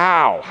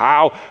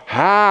 How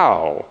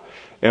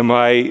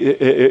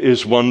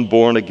is one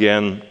born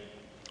again?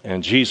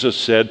 And Jesus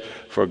said,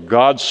 for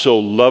God so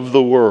loved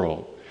the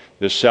world.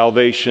 This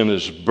salvation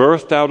is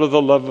birthed out of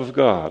the love of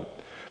God.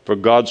 For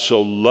God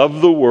so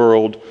loved the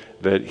world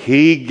that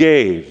he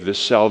gave, this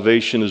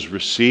salvation is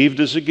received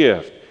as a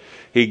gift.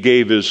 He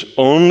gave his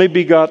only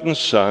begotten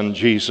Son,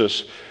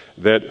 Jesus,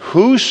 that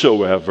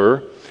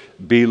whosoever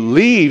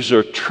believes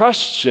or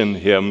trusts in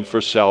him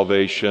for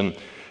salvation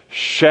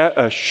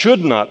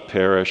should not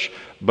perish,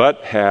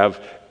 but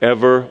have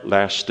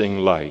everlasting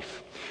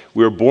life.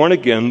 We're born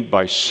again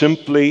by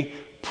simply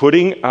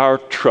putting our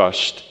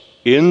trust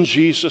in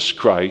Jesus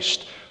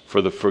Christ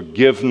for the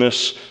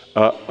forgiveness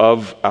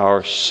of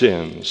our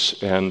sins,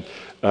 and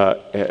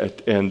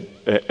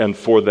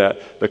for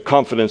that, the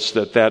confidence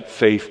that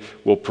faith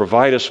will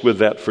provide us with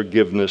that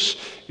forgiveness.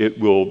 It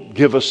will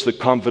give us the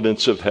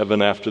confidence of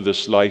heaven after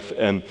this life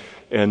and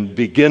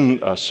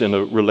begin us in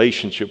a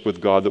relationship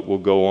with God that will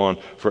go on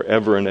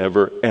forever and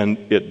ever. And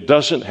it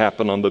doesn't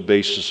happen on the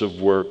basis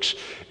of works.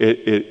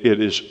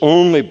 It is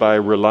only by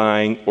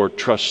relying or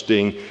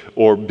trusting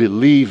or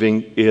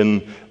believing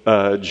in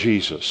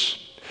Jesus.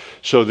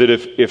 So that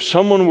if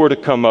someone were to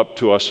come up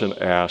to us and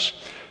ask,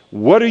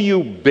 what are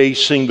you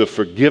basing the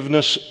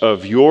forgiveness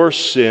of your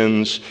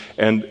sins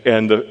and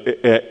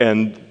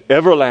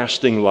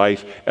everlasting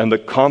life and the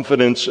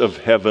confidence of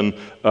heaven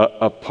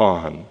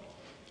upon?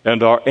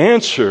 And our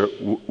answer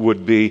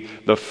would be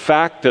the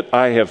fact that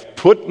I have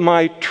put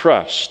my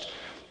trust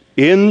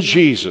in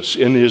Jesus,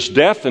 in his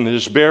death and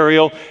his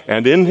burial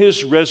and in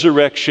his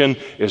resurrection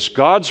as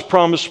God's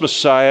promised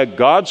Messiah,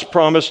 God's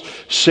promised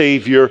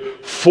Savior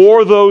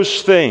for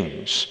those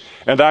things.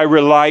 And I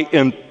rely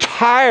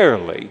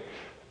entirely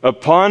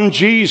upon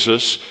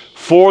Jesus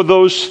for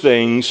those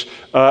things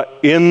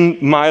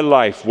in my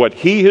life, what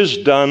he has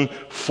done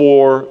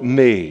for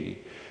me.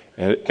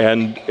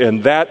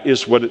 And that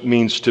is what it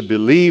means to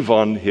believe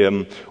on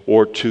him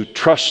or to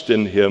trust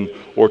in him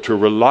or to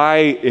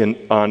rely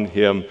on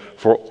him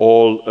for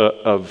all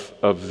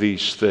of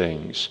these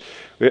things.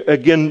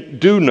 Again,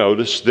 do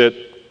notice that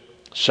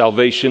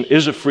salvation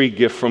is a free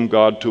gift from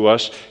God to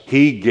us.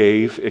 He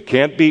gave. It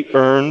can't be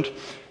earned.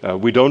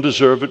 We don't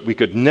deserve it. We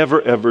could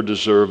never, ever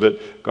deserve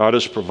it. God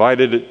has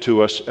provided it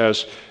to us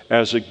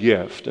as a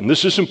gift. And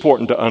this is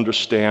important to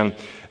understand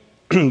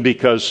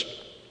because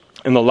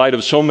in the light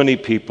of so many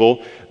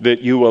people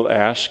that you will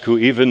ask who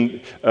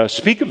even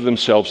speak of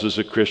themselves as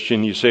a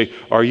Christian, you say,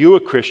 "Are you a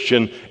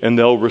Christian?" And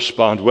they'll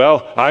respond,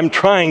 "Well, I'm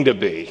trying to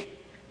be."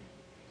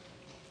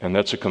 And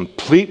that's a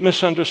complete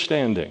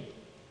misunderstanding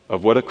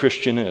of what a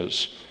Christian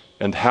is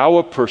and how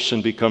a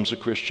person becomes a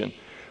Christian.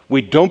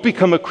 We don't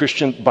become a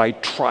Christian by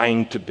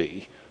trying to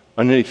be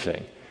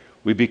anything.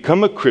 We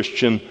become a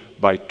Christian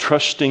by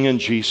trusting in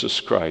Jesus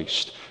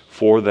Christ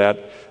for that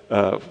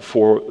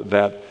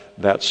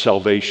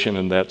salvation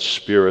and that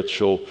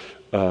spiritual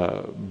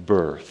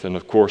birth. And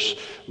of course,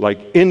 like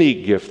any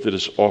gift that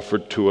is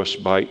offered to us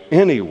by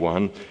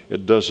anyone,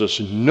 it does us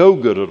no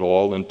good at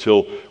all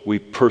until we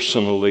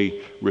personally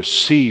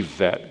receive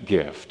that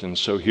gift. And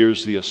so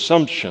here's the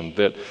assumption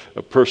that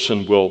a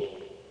person will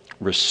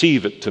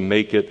receive it to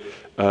make it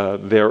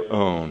their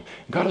own.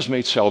 God has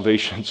made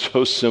salvation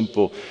so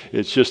simple.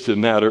 It's just a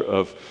matter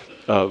of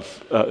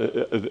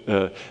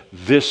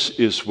this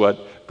is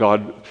what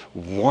God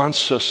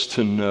wants us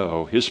to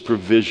know, His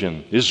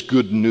provision, His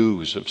good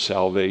news of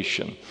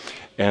salvation.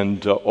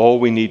 And all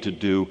we need to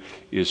do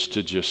is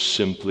to just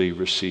simply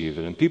receive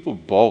it. And people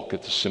balk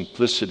at the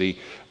simplicity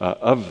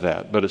of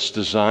that, but it's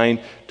designed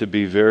to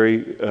be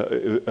very,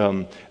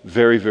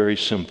 very, very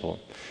simple.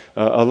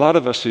 A lot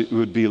of us, it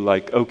would be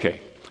like, okay,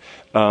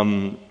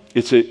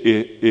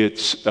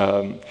 it's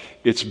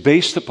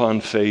based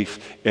upon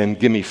faith, and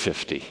give me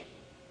 50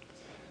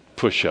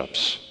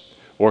 push-ups.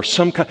 Or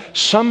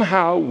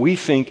somehow we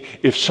think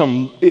if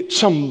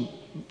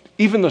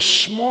even the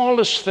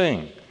smallest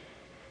thing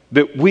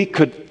that we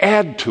could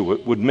add to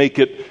it would make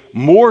it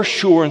more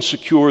sure and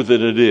secure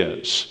than it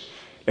is,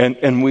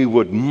 and we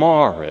would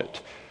mar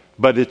it.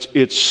 But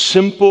it's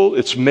simple.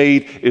 It's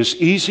made as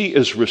easy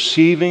as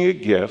receiving a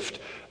gift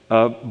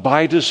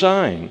by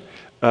design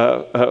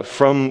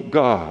from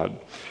God.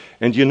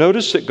 And you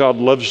notice that God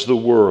loves the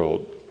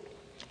world.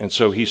 And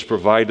so He's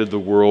provided the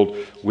world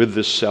with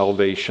this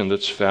salvation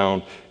that's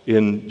found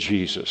in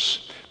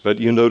Jesus. But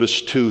you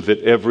notice too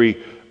that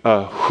every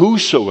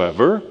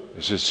whosoever,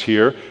 as is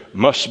here,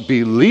 must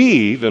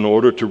believe in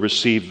order to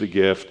receive the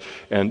gift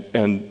and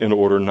in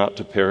order not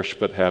to perish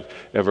but have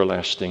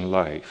everlasting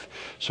life.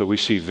 So we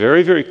see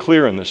very, very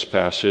clear in this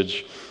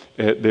passage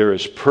there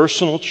is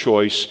personal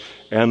choice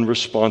and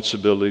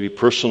responsibility,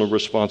 personal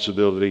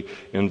responsibility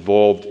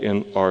involved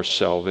in our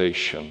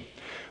salvation.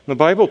 The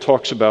Bible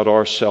talks about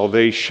our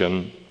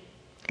salvation.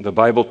 The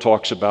Bible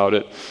talks about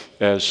it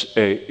as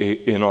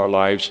in our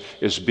lives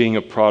as being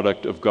a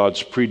product of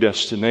God's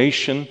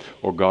predestination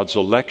or God's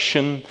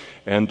election,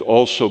 and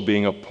also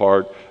being a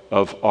part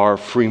of our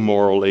free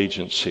moral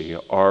agency,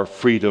 our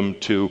freedom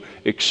to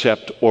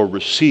accept or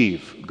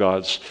receive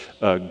God's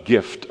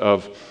gift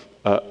of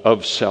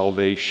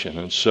salvation.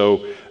 And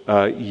so,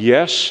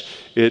 yes,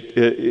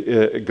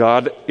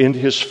 God, in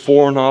His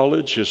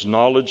foreknowledge, His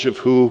knowledge of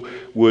who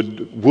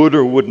would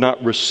or would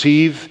not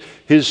receive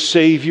His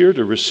Savior,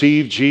 to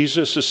receive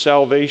Jesus as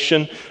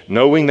salvation,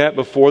 knowing that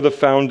before the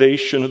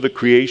foundation of the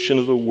creation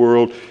of the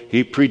world,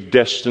 He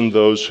predestined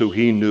those who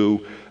He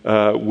knew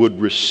would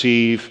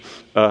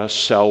receive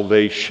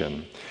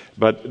salvation.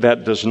 But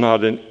that does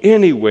not in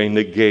any way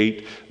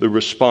negate the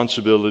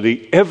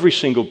responsibility every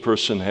single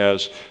person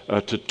has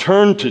to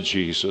turn to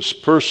Jesus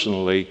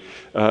personally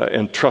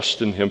and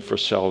trust in Him for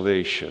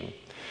salvation.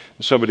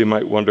 Somebody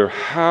might wonder,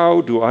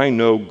 how do I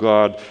know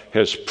God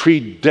has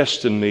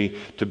predestined me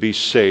to be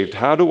saved?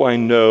 How do I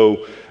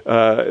know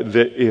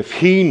that if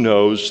He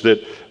knows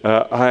that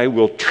I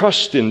will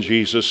trust in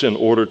Jesus in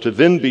order to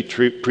then be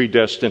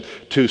predestined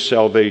to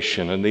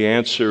salvation? And the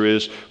answer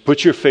is,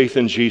 put your faith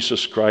in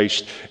Jesus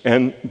Christ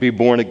and be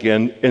born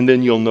again, and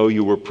then you'll know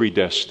you were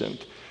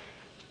predestined.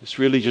 It's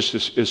really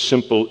just as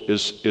simple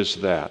as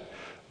that.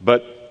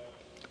 But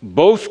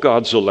both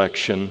God's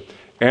election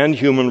and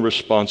human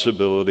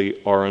responsibility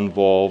are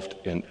involved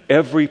in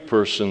every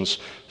person's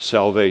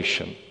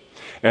salvation.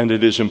 And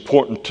it is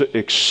important to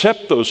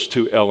accept those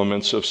two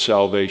elements of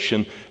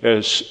salvation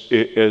as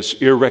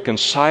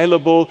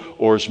irreconcilable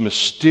or as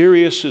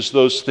mysterious as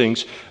those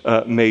things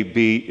may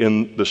be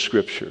in the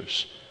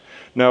Scriptures.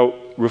 Now,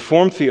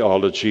 Reformed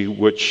theology,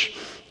 which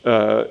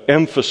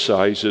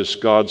emphasizes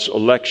God's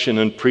election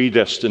and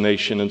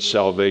predestination and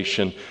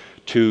salvation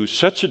to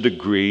such a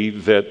degree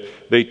that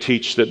they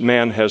teach that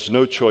man has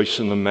no choice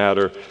in the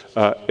matter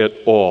at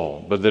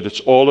all, but that it's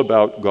all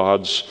about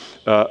God's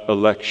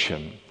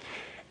election.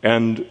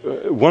 And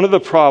one of the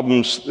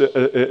problems,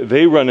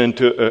 they run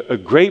into a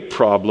great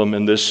problem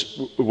in this,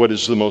 what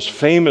is the most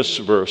famous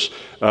verse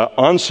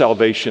on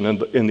salvation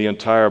in the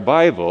entire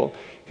Bible,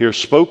 here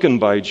spoken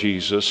by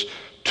Jesus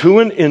to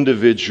an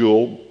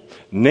individual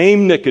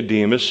named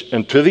Nicodemus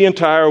and to the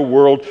entire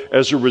world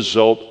as a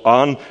result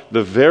on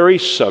the very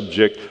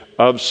subject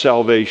of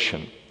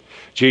salvation.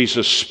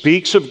 Jesus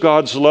speaks of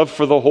God's love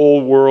for the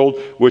whole world,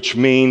 which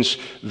means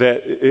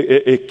that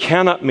it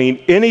cannot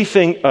mean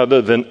anything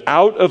other than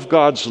out of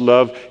God's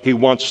love, he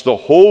wants the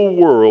whole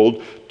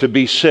world to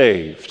be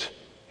saved.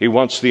 He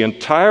wants the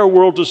entire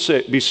world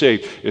to be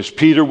saved. As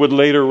Peter would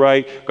later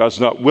write, God's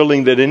not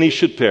willing that any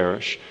should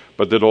perish,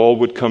 but that all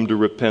would come to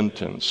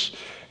repentance.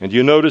 And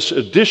you notice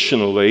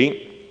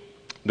additionally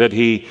that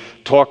he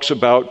talks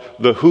about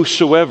the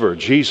whosoever.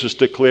 Jesus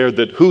declared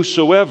that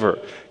whosoever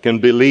can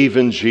believe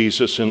in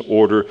Jesus in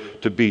order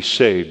to be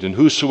saved. And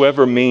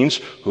whosoever means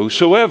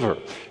whosoever.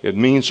 It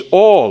means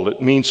all.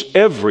 It means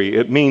every.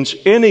 It means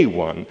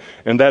anyone.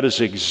 And that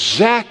is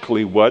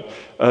exactly what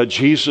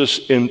Jesus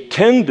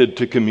intended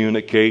to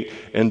communicate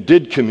and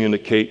did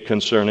communicate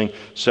concerning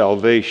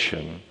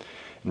salvation.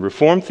 And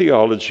Reformed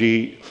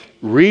theology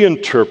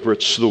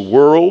reinterprets the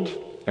world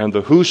and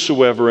the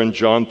whosoever in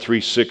John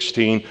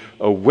 3:16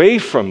 away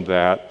from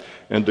that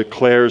and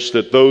declares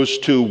that those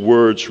two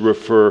words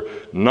refer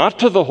not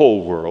to the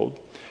whole world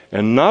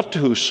and not to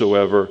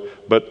whosoever,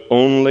 but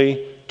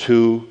only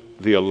to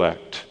the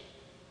elect.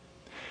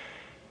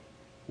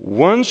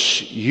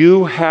 Once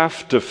you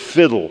have to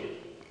fiddle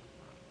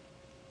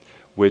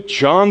with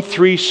John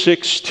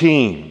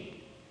 3:16,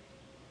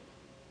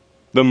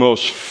 the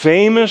most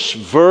famous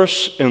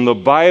verse in the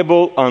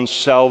Bible on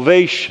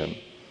salvation,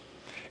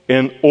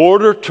 in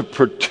order to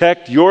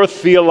protect your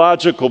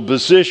theological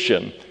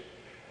position,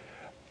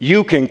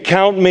 you can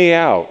count me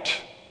out.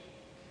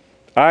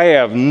 I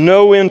have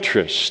no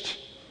interest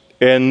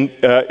in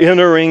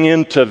entering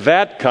into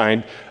that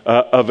kind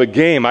of a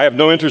game. I have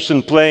no interest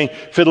in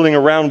fiddling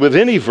around with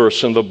any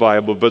verse in the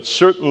Bible, but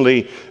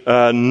certainly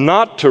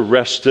not to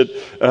wrest it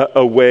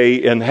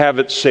away and have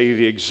it say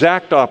the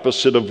exact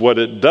opposite of what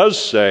it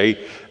does say,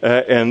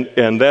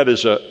 and that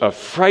is a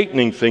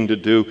frightening thing to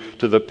do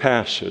to the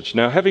passage.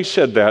 Now, having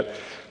said that,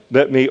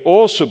 let me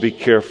also be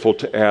careful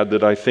to add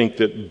that I think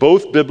that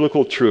both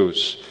biblical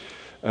truths,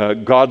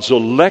 God's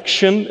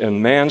election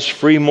and man's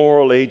free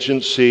moral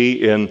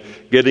agency in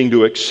getting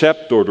to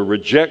accept or to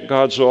reject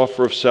God's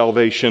offer of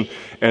salvation,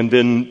 and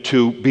then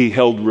to be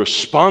held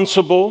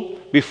responsible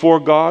before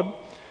God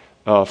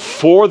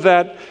for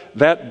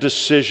that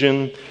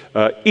decision,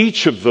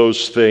 each of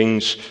those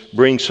things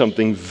brings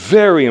something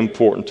very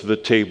important to the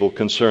table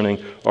concerning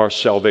our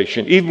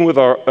salvation, even with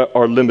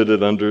our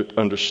limited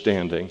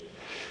understanding.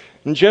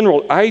 In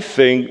general, I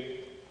think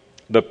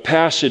the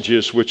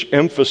passages which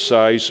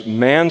emphasize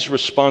man's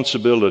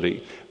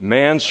responsibility,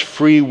 man's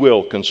free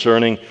will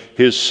concerning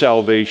his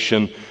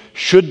salvation,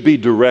 should be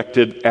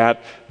directed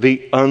at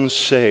the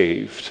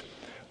unsaved,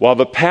 while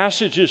the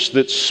passages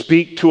that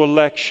speak to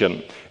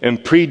election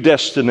and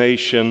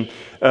predestination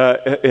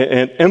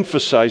and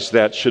emphasize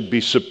that should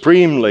be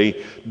supremely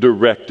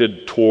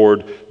directed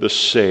toward the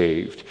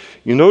saved.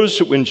 You notice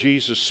that when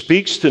Jesus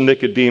speaks to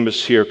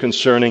Nicodemus here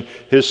concerning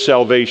his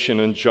salvation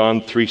in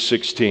John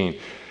 3:16,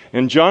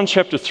 in John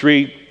chapter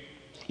 3,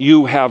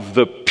 you have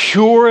the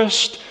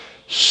purest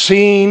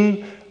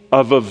scene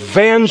of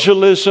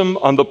evangelism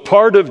on the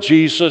part of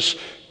Jesus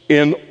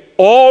in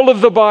all of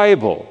the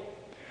Bible.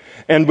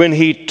 And when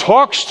he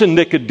talks to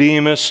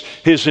Nicodemus,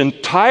 his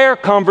entire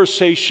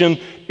conversation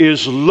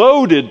is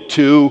loaded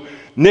to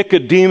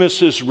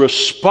Nicodemus's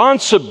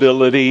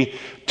responsibility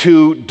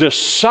to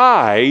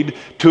decide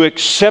to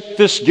accept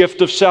this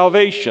gift of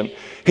salvation.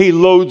 He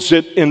loads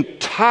it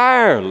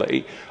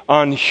entirely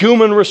on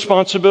human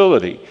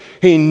responsibility.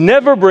 He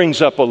never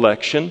brings up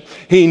election.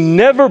 He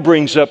never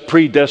brings up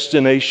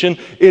predestination.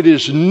 It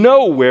is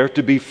nowhere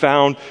to be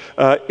found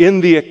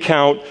in the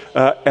account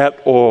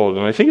at all.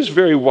 And I think it's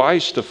very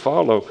wise to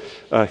follow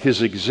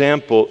his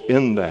example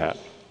in that.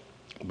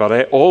 But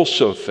I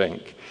also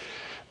think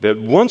that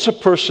once a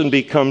person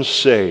becomes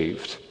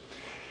saved,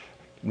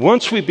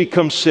 once we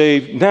become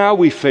saved, now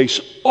we face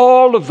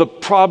all of the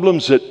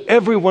problems that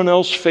everyone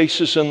else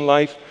faces in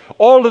life,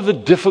 all of the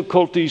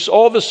difficulties,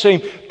 all the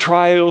same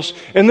trials,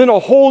 and then a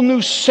whole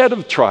new set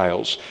of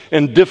trials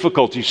and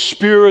difficulties,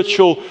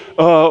 spiritual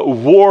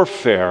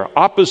warfare,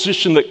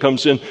 opposition that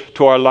comes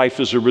into our life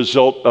as a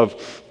result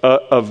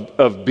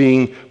of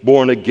being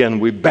born again.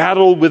 We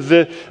battle with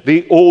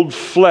the old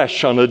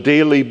flesh on a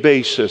daily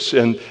basis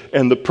and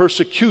the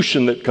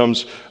persecution that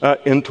comes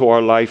into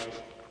our life.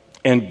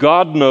 And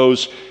God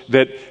knows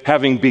that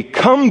having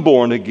become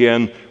born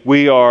again,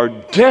 we are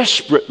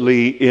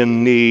desperately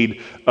in need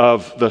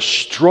of the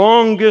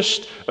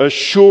strongest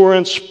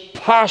assurance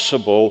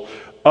possible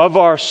of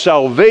our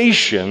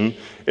salvation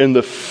in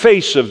the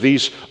face of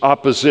these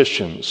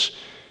oppositions.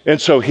 And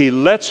so he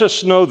lets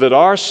us know that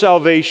our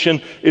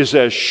salvation is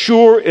as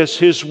sure as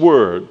his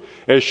word,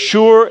 as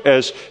sure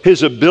as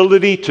his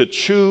ability to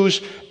choose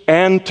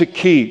and to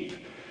keep.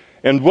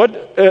 And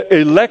what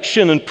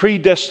election and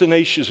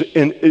predestination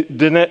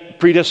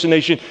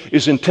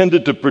is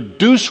intended to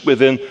produce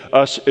within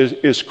us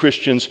as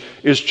Christians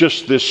is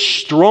just this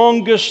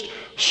strongest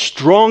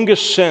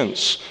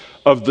sense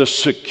of the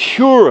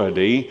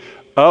security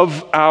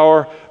of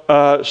our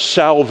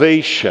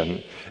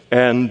salvation.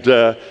 And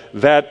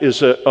that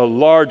is a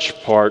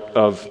large part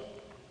of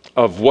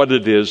what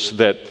it is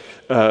that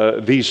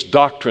these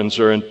doctrines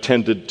are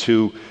intended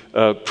to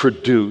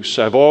produce.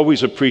 I've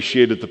always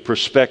appreciated the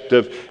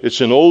perspective.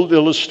 It's an old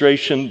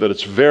illustration, but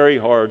it's very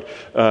hard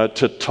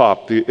to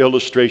top. The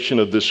illustration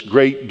of this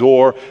great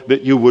door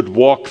that you would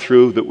walk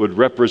through that would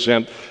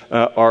represent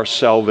our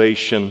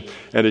salvation.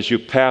 And as you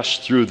pass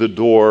through the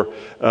door,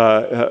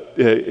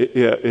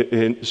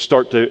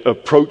 start to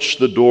approach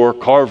the door,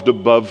 carved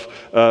above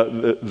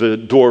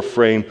the door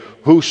frame,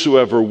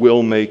 whosoever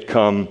will may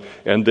come.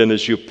 And then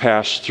as you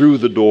pass through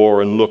the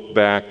door and look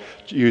back,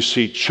 you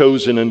see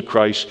chosen in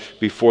Christ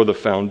before the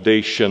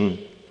foundation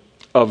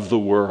of the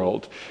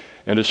world.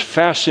 And it's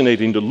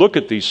fascinating to look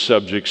at these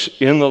subjects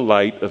in the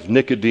light of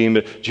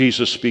Nicodemus,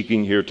 Jesus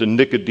speaking here to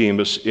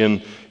Nicodemus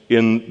in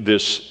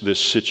this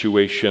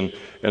situation,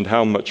 and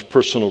how much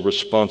personal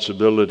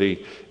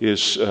responsibility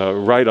is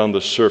right on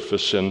the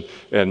surface and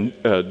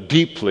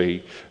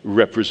deeply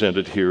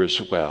represented here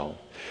as well.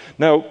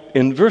 Now,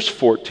 in verse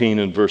 14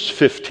 and verse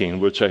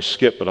 15, which I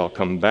skip but I'll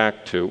come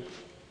back to,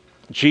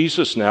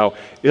 Jesus now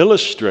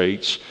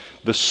illustrates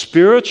the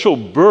spiritual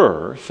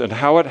birth and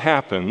how it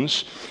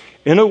happens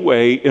in a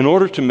way in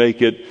order to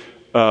make it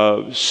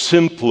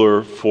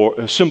simple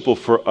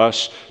for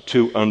us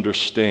to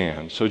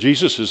understand. So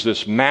Jesus is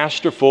this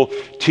masterful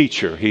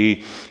teacher.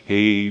 He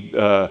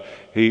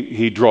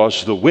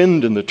draws the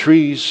wind and the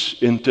trees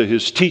into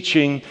his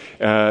teaching,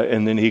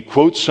 and then he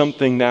quotes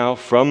something now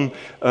from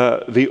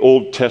the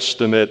Old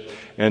Testament,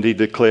 and he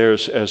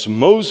declares, "As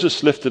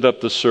Moses lifted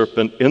up the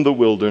serpent in the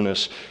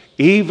wilderness,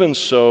 even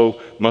so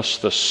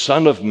must the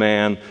Son of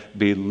Man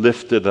be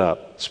lifted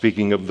up,"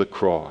 speaking of the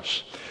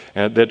cross.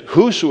 "And that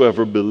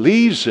whosoever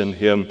believes in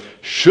him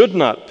should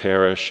not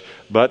perish,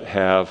 but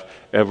have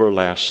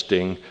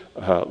everlasting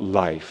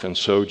life." And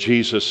so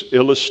Jesus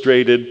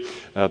illustrated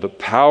the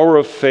power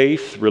of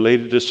faith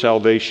related to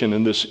salvation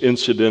in this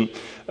incident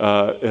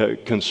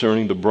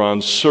concerning the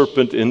bronze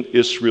serpent in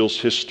Israel's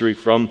history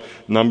from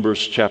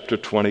Numbers chapter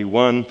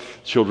 21.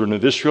 Children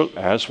of Israel,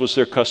 as was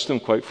their custom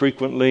quite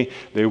frequently,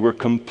 they were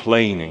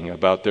complaining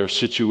about their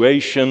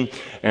situation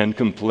and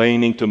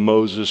complaining to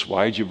Moses,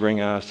 "Why'd you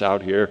bring us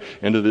out here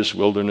into this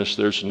wilderness?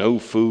 There's no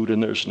food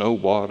and there's no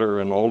water,"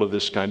 and all of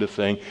this kind of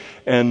thing.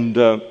 And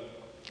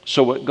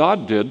so what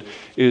God did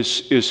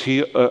is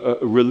he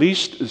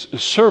released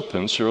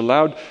serpents, or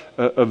allowed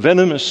a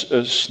venomous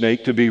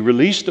snake to be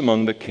released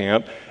among the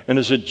camp, and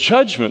as a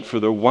judgment for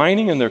their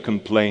whining and their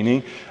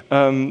complaining,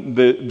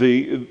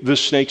 the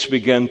snakes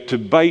began to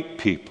bite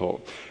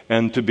people,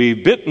 and to be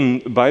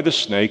bitten by the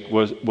snake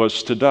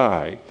was to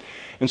die.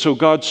 And so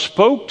God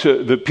spoke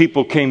to the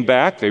people, came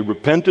back, they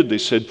repented, they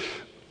said,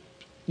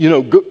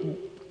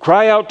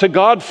 cry out to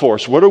God for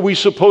us. What are we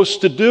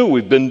supposed to do?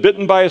 We've been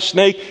bitten by a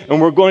snake and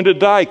we're going to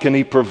die. Can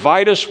he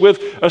provide us with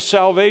a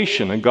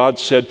salvation? And God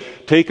said,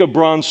 take a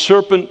bronze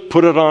serpent,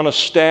 put it on a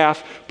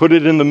staff, put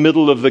it in the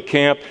middle of the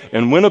camp,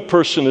 and when a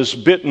person is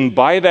bitten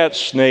by that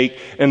snake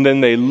and then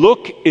they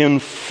look in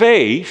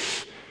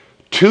faith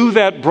to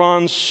that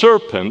bronze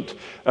serpent,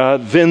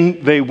 then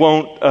they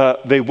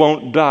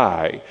won't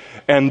die.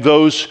 And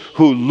those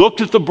who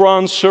looked at the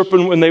bronze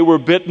serpent when they were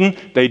bitten,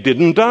 they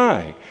didn't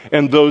die.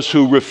 And those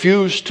who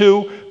refused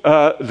to,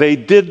 they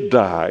did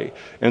die.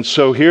 And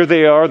so here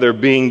they are, they're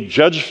being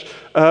judged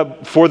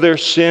for their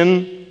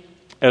sin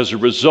as a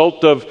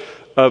result of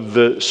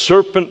the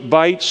serpent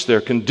bites.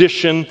 Their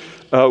condition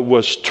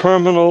was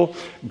terminal.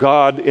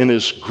 God, in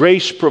his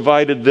grace,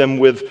 provided them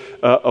with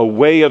a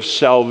way of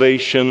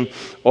salvation.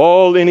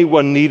 All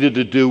anyone needed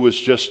to do was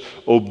just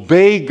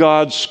obey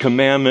God's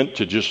commandment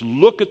to just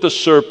look at the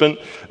serpent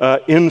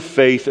in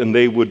faith, and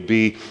they would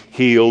be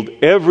healed.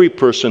 Every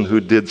person who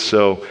did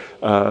so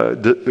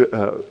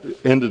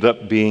ended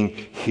up being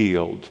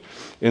healed.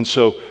 And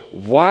so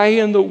why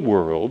in the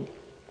world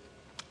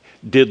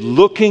did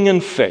looking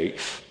in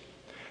faith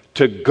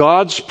to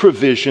God's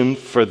provision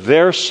for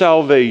their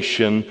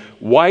salvation,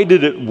 why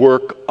did it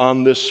work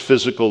on this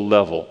physical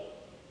level?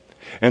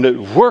 And it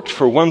worked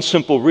for one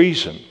simple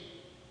reason.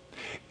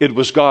 It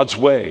was God's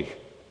way.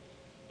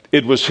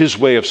 It was his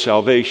way of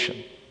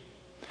salvation.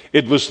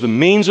 It was the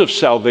means of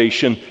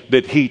salvation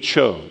that he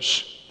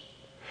chose.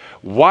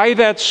 Why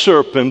that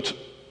serpent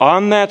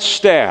on that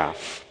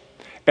staff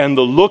and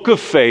the look of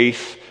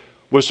faith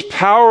was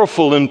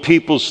powerful in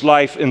people's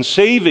life and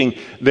saving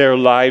their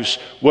lives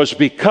was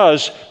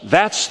because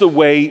that's the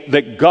way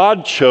that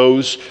God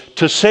chose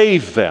to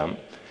save them.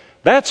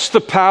 That's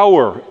the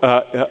power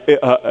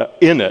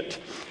in it.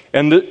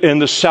 And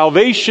the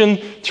salvation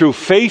through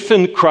faith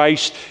in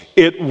Christ,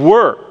 it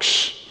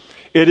works.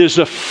 It is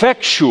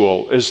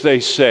effectual, as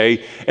they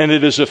say, and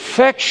it is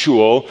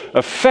effective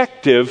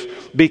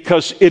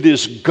because it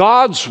is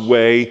God's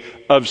way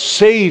of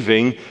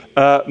saving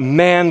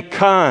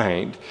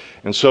mankind.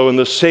 And so in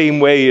the same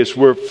way as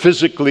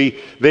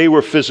they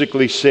were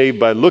physically saved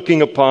by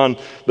looking upon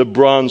the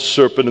bronze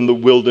serpent in the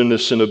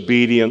wilderness in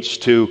obedience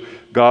to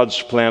God's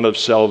plan of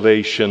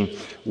salvation,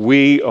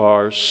 we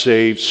are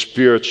saved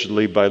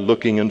spiritually by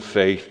looking in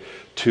faith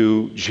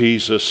to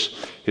Jesus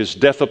his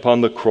death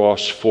upon the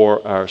cross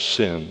for our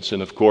sins.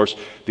 And of course,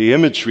 the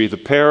imagery, the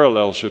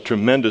parallels are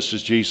tremendous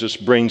as Jesus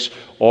brings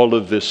all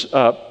of this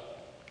up,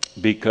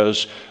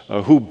 because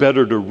who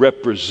better to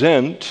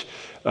represent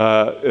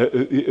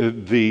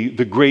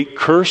the great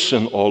curse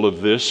in all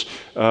of this,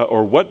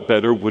 or what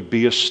better would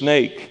be a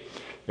snake?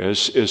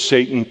 As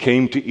Satan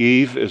came to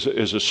Eve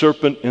as a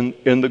serpent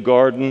in the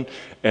garden,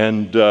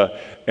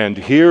 and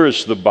here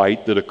is the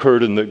bite that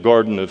occurred in the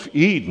Garden of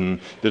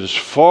Eden that is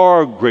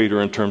far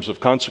greater in terms of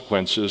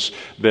consequences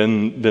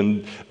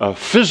than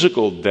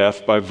physical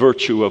death by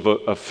virtue of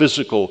a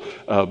physical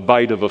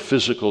bite of a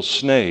physical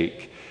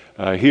snake.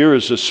 Here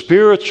is a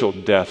spiritual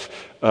death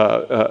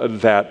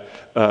that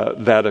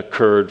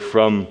occurred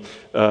from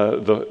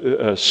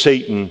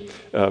Satan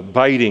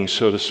biting,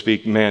 so to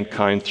speak,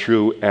 mankind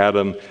through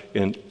Adam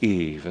and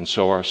Eve. And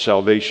so our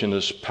salvation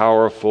is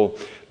powerful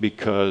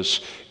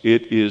because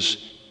it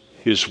is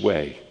his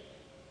way.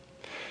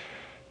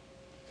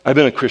 I've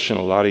been a Christian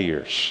a lot of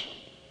years.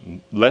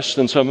 Less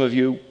than some of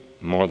you,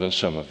 more than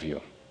some of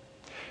you.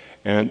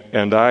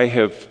 And I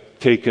have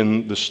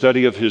taken the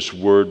study of his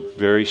word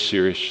very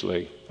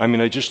seriously. I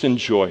mean, I just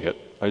enjoy it.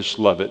 I just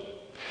love it.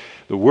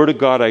 The Word of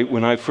God,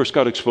 when I first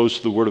got exposed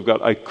to the Word of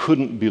God, I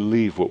couldn't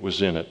believe what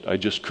was in it. I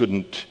just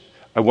couldn't.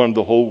 I wanted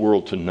the whole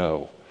world to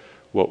know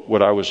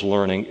what I was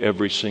learning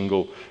every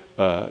single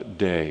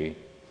day.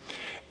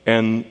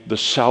 And the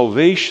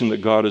salvation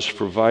that God has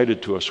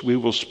provided to us, we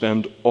will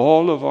spend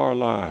all of our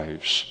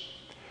lives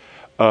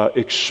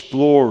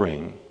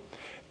exploring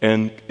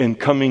and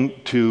coming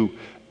to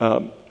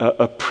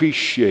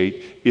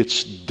appreciate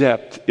its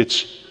depth,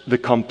 the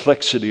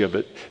complexity of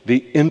it, the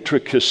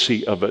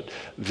intricacy of it,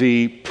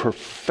 the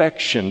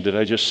perfection. Did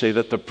I just say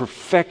that? The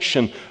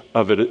perfection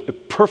of it, a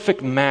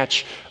perfect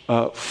match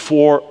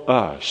for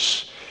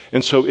us.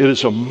 And so it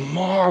is a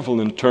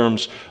marvel in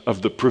terms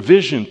of the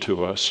provision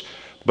to us,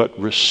 but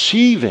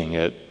receiving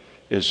it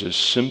is as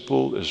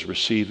simple as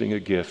receiving a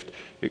gift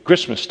at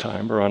Christmas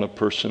time or on a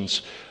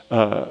person's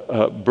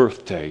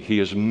birthday. He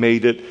has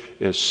made it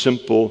as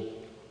simple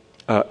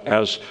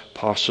as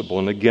possible.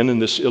 And again, in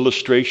this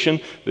illustration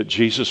that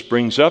Jesus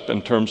brings up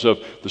in terms of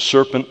the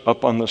serpent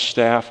up on the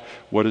staff,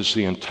 what is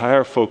the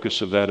entire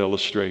focus of that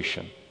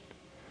illustration?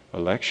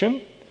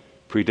 Election?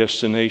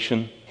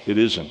 Predestination? It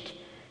isn't.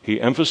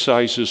 He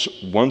emphasizes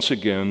once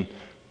again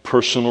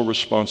personal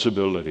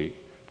responsibility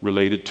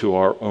related to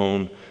our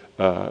own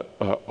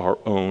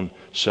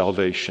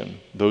salvation.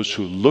 Those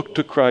who look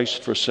to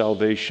Christ for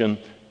salvation,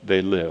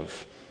 they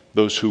live.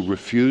 Those who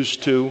refuse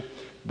to,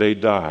 they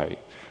die.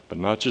 But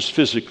not just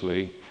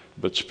physically,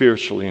 but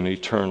spiritually and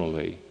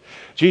eternally.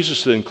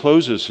 Jesus then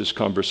closes his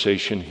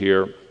conversation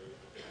here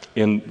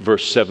in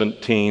verse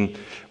 17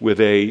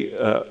 with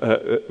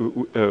a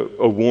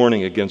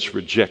warning against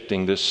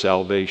rejecting this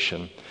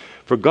salvation.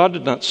 For God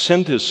did not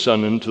send his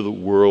Son into the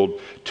world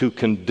to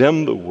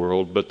condemn the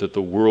world, but that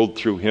the world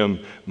through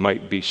him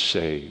might be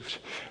saved.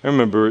 I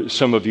remember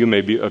some of you,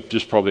 maybe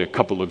just probably a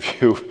couple of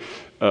you,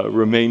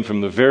 remain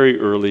from the very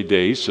early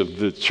days of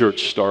the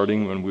church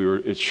starting when we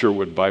were at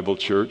Sherwood Bible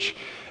Church,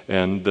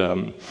 and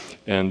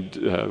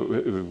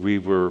we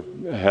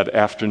had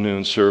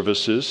afternoon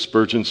services.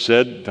 Spurgeon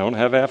said, "Don't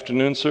have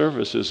afternoon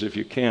services if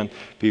you can.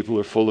 People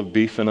are full of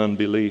beef and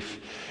unbelief."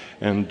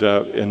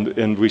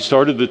 And we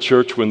started the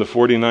church when the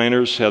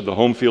 49ers had the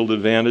home field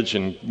advantage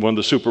and won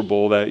the Super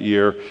Bowl that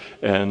year,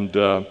 and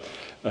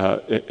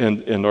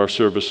our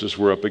services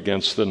were up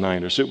against the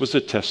Niners. It was a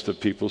test of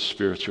people's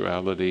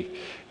spirituality.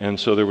 And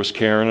so there was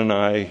Karen and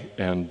I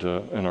and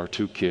our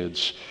two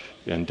kids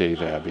and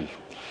Dave Abbey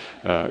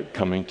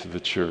coming to the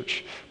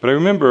church. But I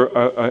remember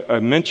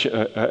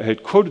I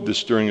had quoted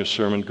this during a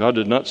sermon. God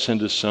did not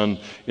send his Son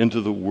into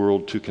the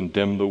world to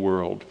condemn the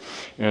world.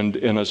 And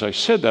as I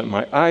said that,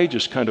 my eye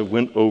just kind of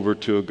went over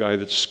to a guy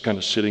that's kind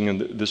of sitting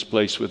in this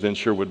place within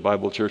Sherwood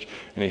Bible Church,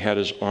 and he had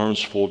his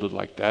arms folded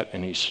like that,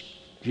 and he's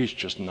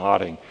just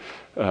nodding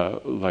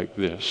like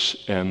this.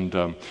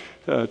 And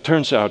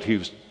turns out he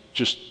was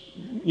just,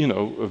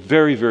 a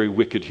very, very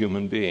wicked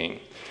human being.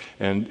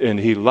 And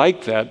he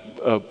liked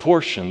that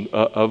portion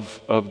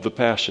of the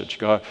passage.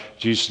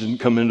 Jesus didn't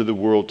come into the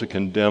world to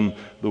condemn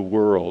the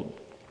world.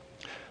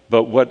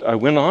 But what I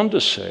went on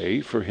to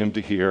say for him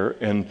to hear,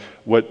 and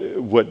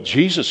what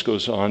Jesus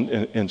goes on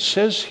and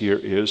says here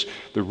is,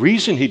 the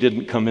reason he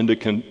didn't come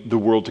into the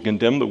world to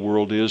condemn the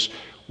world is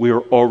we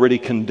are already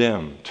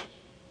condemned.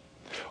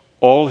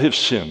 All have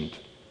sinned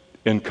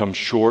and come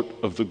short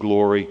of the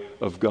glory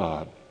of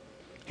God.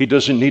 He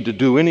doesn't need to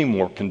do any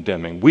more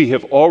condemning. We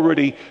have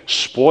already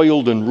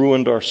spoiled and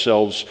ruined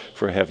ourselves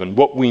for heaven.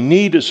 What we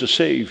need is a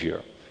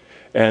Savior.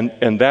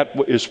 And that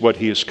is what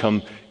he has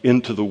come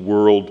into the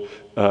world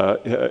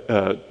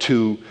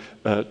to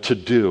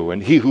do.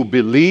 And he who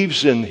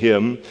believes in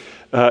him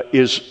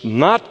is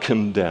not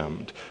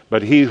condemned,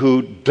 but he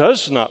who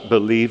does not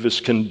believe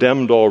is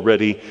condemned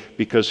already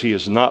because he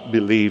has not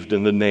believed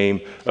in the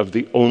name of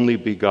the only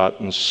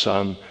begotten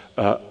Son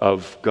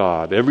of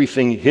God.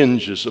 Everything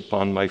hinges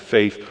upon my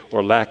faith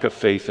or lack of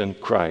faith in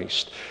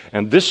Christ.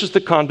 And this is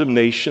the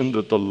condemnation,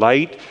 that the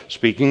light,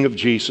 speaking of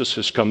Jesus,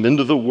 has come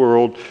into the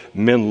world.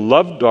 Men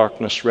love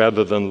darkness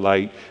rather than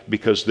light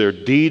because their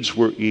deeds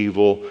were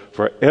evil.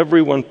 For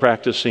everyone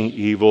practicing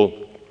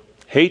evil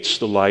hates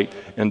the light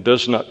and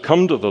does not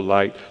come to the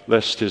light,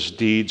 lest his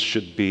deeds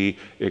should be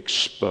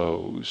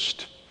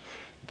exposed.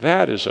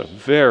 That is a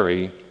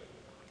very,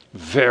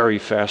 very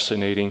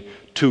fascinating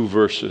two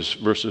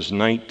verses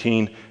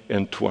 19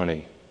 and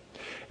 20.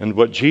 And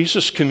what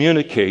Jesus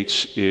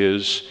communicates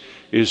is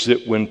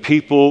that when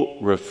people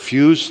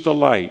refuse the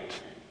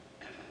light,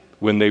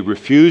 when they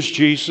refuse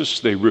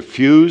Jesus, they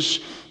refuse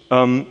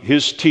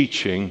his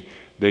teaching,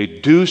 they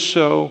do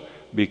so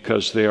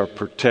because they are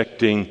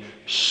protecting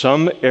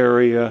some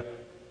area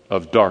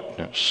of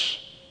darkness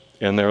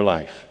in their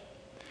life.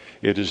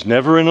 It is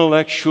never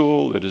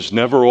intellectual. It is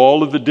never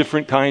all of the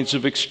different kinds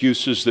of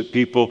excuses that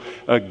people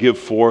give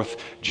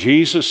forth.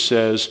 Jesus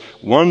says,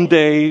 one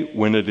day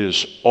when it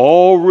is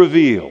all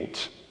revealed,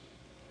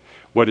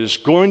 what is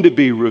going to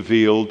be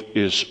revealed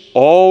is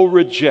all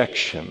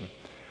rejection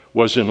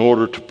was in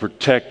order to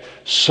protect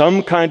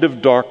some kind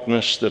of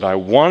darkness that I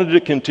wanted to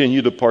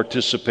continue to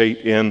participate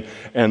in,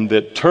 and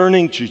that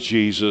turning to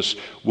Jesus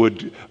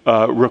would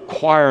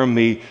require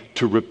me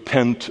to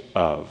repent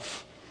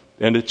of.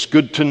 And it's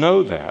good to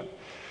know that.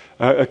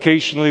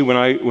 Occasionally, when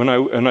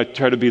I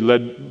try to be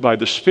led by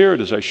the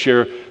Spirit as I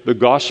share the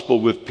gospel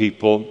with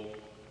people,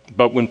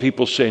 but when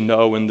people say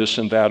no and this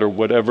and that or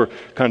whatever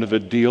kind of a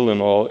deal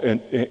and all,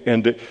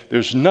 and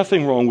there's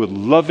nothing wrong with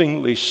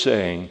lovingly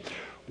saying,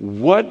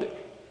 what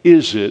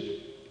is it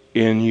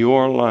in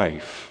your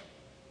life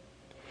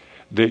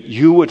that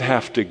you would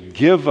have to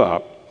give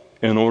up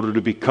in order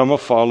to become a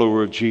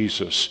follower of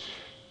Jesus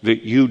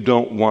that you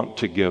don't want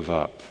to give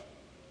up?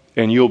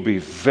 And you'll be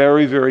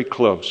very, very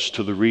close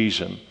to the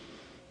reason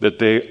that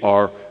they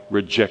are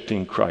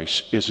rejecting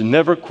Christ. It's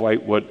never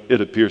quite what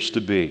it appears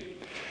to be.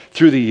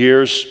 Through the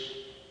years,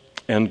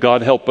 and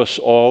God help us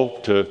all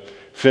to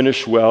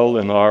finish well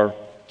in our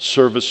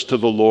service to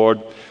the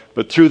Lord,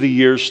 but through the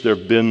years there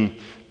have been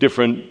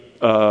different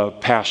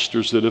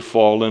pastors that have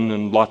fallen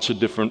in lots of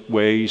different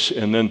ways,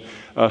 and then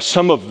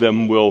some of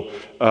them will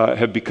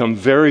have become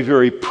very,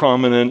 very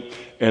prominent,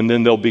 and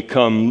then they'll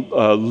become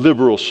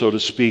liberal, so to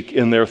speak,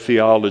 in their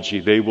theology.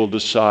 They will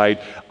decide,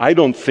 I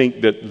don't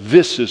think that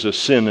this is a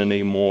sin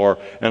anymore,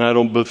 and I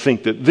don't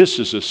think that this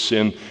is a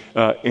sin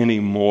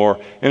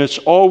anymore. And it's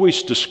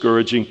always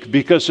discouraging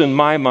because in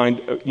my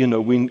mind,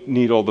 we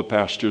need all the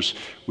pastors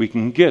we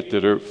can get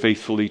that are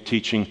faithfully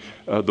teaching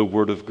the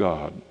Word of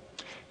God.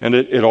 And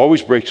it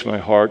always breaks my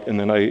heart, and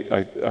then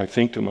I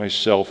think to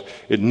myself,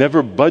 it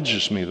never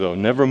budges me though,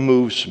 never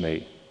moves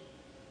me.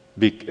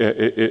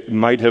 It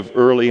might have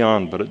early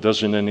on, but it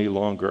doesn't any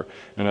longer.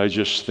 And I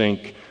just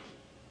think,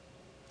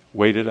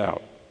 wait it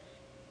out.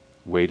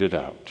 Wait it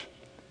out.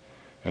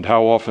 And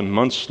how often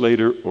months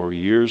later or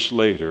years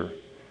later,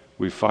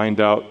 we find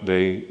out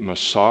they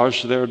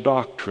massage their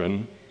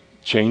doctrine,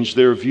 change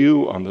their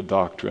view on the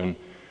doctrine,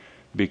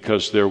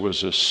 because there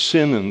was a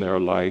sin in their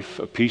life,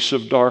 a piece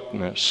of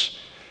darkness,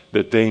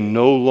 that they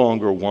no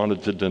longer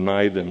wanted to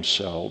deny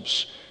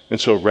themselves. And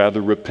so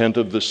rather repent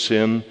of the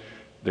sin,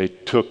 they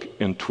took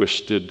and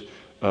twisted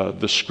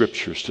the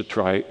Scriptures to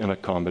try and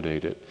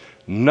accommodate it.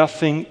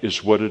 Nothing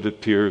is what it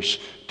appears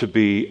to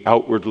be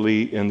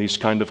outwardly in these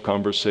kind of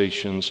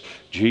conversations.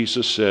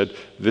 Jesus said,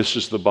 this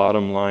is the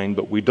bottom line,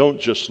 but we don't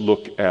just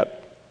look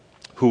at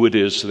who it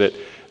is that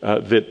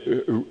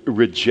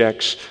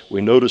rejects.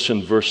 We notice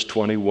in verse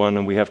 21,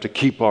 and we have to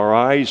keep our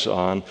eyes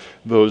on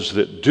those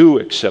that do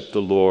accept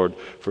the Lord.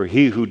 For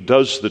he who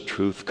does the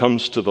truth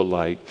comes to the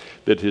light,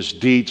 that his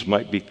deeds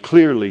might be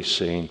clearly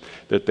seen,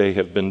 that they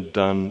have been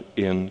done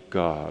in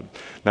God.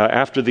 Now,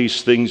 after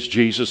these things,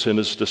 Jesus and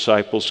his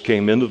disciples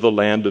came into the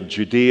land of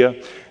Judea,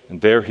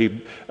 and there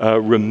he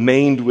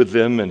remained with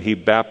them, and he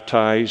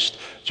baptized.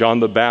 John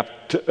the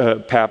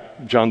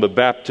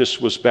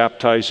Baptist was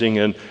baptizing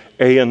in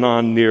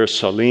Aenon near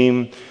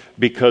Salim,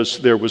 because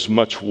there was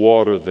much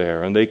water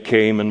there. And they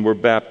came and were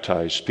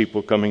baptized,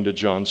 people coming to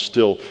John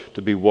still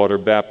to be water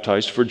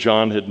baptized, for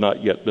John had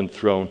not yet been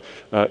thrown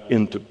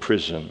into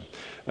prison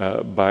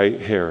by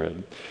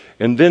Herod.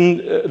 And then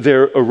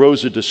there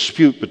arose a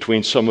dispute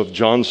between some of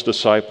John's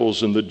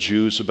disciples and the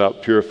Jews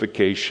about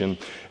purification.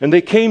 And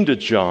they came to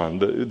John,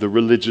 the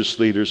religious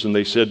leaders, and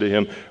they said to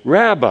him,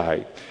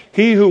 Rabbi,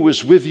 he who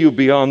was with you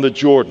beyond the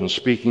Jordan,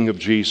 speaking of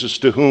Jesus,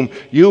 to whom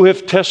you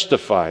have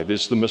testified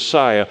is the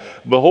Messiah,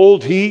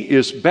 behold, he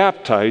is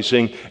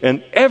baptizing,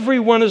 and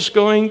everyone is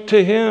going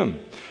to him.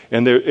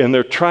 And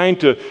they're trying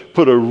to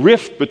put a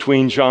rift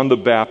between John the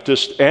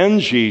Baptist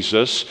and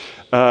Jesus,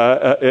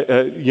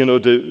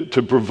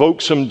 to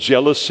provoke some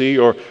jealousy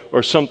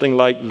or something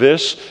like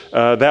this.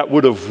 That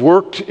would have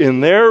worked in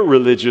their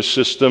religious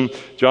system.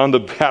 John the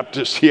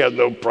Baptist, he had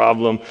no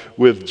problem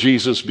with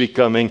Jesus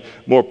becoming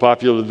more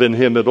popular than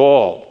him at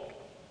all.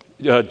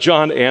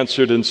 John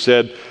answered and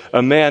said,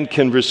 a man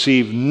can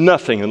receive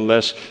nothing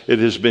unless it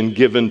has been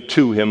given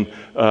to him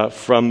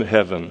from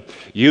heaven.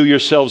 You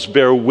yourselves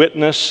bear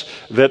witness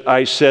that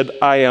I said,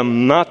 I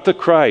am not the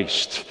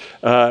Christ,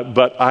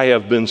 but I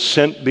have been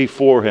sent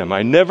before him.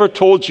 I never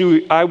told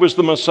you I was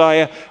the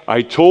Messiah.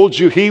 I told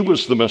you he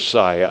was the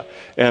Messiah.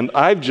 And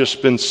I've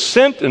just been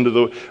sent into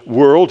the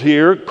world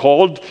here,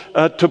 called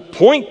to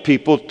point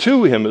people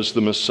to him as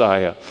the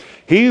Messiah.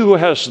 He who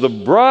has the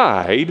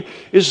bride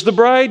is the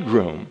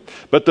bridegroom.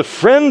 But the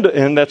friend,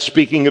 and that's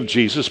speaking of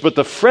Jesus, but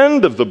the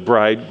friend of the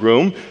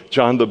bridegroom,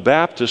 John the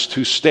Baptist,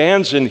 who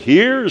stands and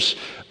hears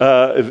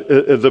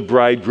the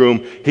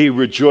bridegroom, he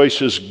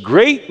rejoices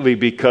greatly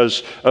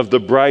because of the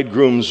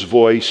bridegroom's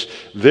voice.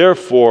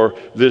 Therefore,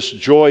 this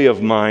joy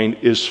of mine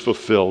is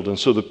fulfilled. And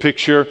so the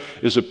picture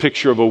is a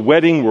picture of a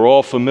wedding. We're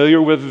all familiar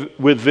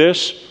with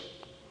this.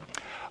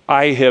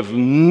 I have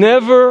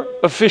never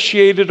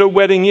officiated a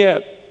wedding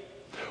yet,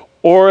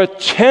 or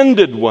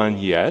attended one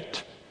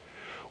yet,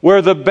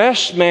 where the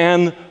best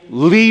man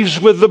leaves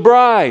with the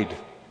bride.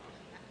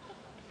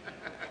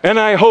 And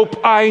I hope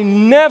I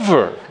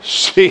never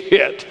see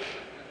it.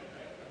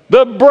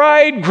 The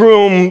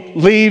bridegroom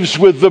leaves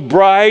with the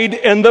bride,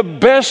 and the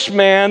best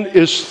man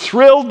is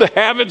thrilled to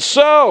have it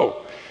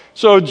so.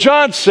 So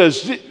John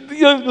says,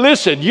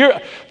 listen, you're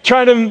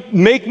trying to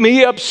make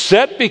me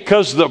upset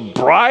because the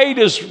bride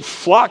is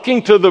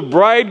flocking to the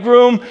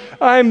bridegroom?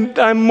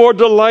 I'm more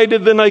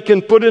delighted than I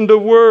can put into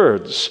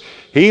words.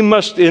 He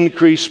must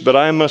increase, but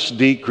I must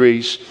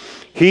decrease.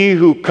 He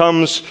who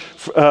comes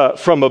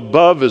from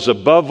above is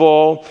above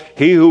all.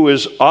 He who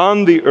is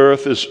on the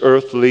earth is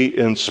earthly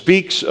and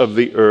speaks of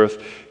the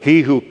earth.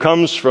 He who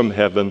comes from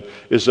heaven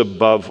is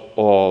above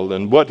all.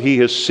 And what he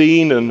has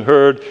seen and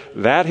heard,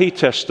 that he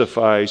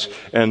testifies,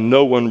 and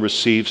no one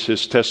receives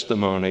his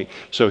testimony.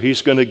 So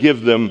he's going to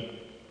give them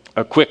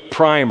a quick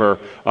primer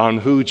on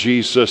who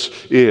Jesus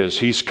is.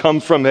 He's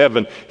come from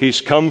heaven. He's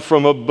come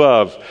from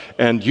above,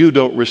 and you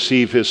don't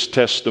receive his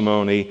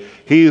testimony.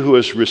 He who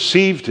has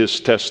received his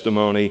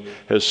testimony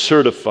has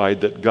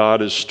certified that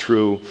God is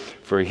true.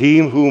 For he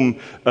whom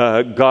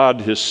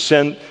God has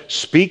sent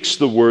speaks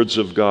the words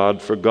of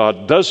God, for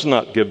God does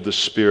not give the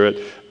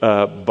Spirit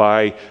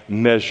by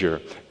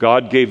measure.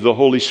 God gave the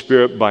Holy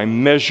Spirit by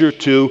measure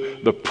to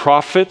the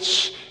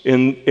prophets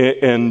in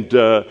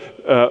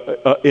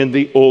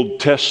the Old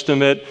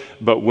Testament,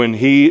 but when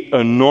he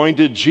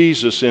anointed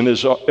Jesus in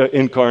his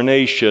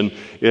incarnation,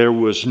 there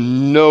was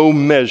no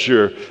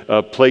measure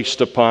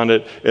placed upon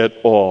it at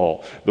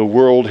all. The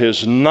world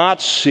has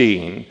not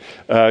seen.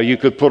 You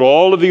could put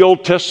all of the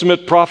Old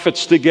Testament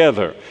prophets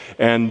together,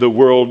 and the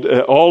world,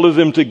 all of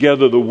them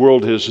together, the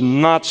world has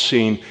not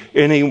seen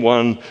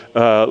anyone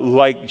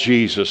like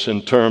Jesus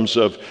in terms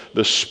of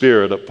the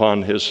Spirit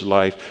upon his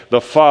life.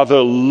 The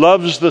Father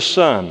loves the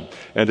Son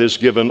and has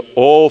given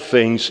all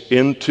things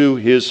into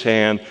his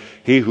hand.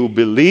 He who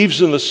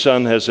believes in the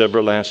Son has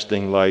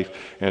everlasting life,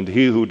 and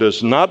he who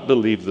does not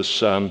believe the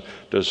Son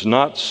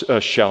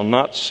shall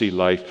not see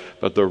life,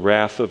 but the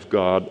wrath of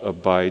God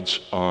abides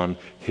on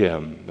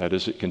him. That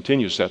is, it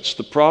continues. That's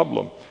the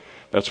problem.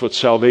 That's what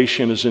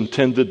salvation is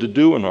intended to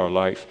do in our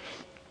life,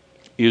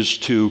 is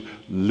to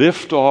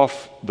lift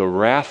off the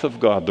wrath of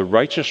God, the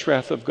righteous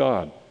wrath of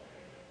God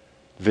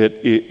that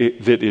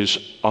is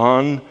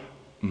on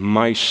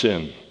my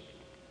sin.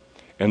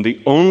 And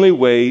the only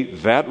way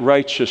that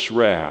righteous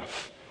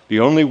wrath, the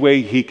only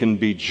way he can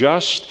be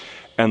just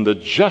and the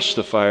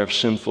justifier of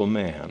sinful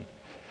man,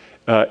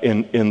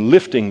 in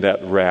lifting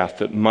that wrath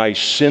that my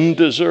sin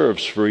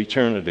deserves for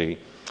eternity,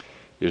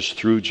 is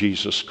through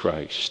Jesus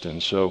Christ.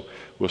 And so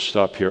we'll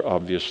stop here,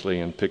 obviously,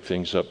 and pick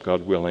things up,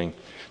 God willing,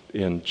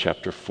 in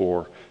chapter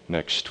 4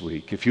 next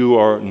week. If you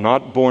are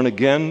not born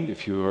again,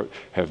 if you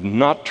have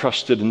not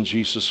trusted in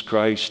Jesus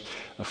Christ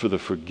for the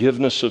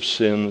forgiveness of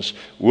sins,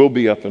 we'll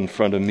be up in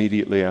front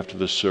immediately after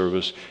the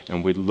service,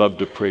 and we'd love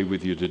to pray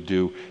with you to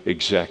do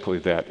exactly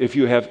that. If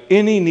you have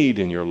any need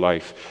in your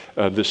life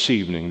this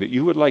evening that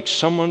you would like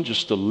someone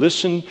just to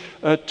listen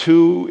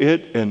to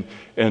it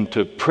and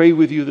to pray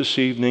with you this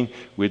evening,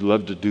 we'd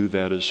love to do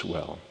that as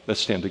well. Let's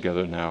stand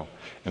together now,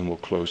 and we'll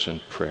close in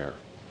prayer.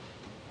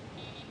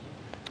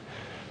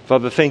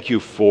 Father, thank you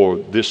for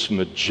this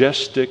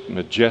majestic,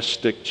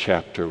 majestic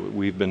chapter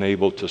we've been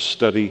able to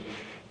study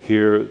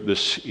here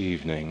this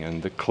evening,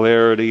 and the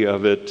clarity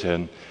of it,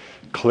 and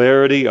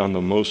clarity on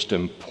the most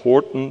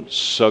important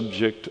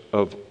subject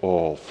of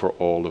all for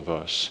all of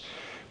us.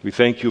 We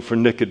thank you for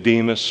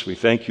Nicodemus. We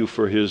thank you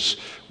for his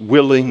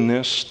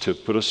willingness to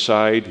put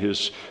aside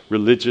his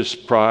religious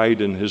pride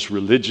and his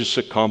religious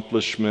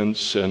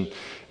accomplishments and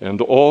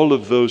all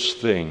of those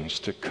things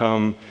to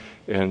come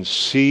and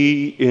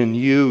see in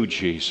you,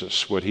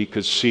 Jesus, what he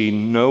could see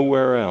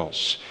nowhere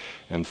else,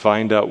 and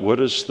find out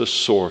what is the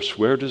source,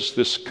 where does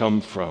this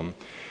come from,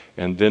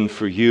 and then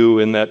for you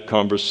in that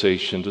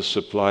conversation to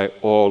supply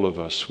all of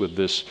us with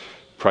this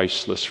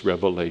priceless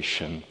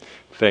revelation.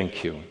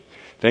 Thank you.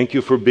 Thank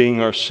you for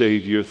being our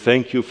Savior.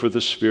 Thank you for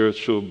the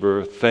spiritual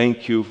birth.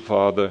 Thank you,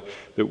 Father,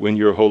 that when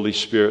your Holy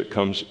Spirit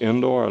comes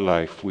into our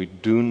life, we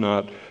do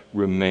not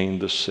remain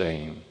the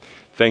same.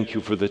 Thank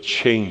you for the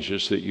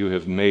changes that you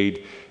have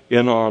made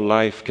in our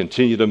life.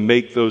 Continue to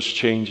make those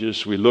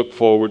changes. We look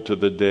forward to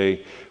the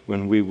day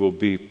when we will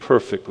be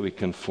perfectly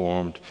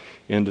conformed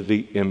into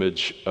the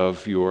image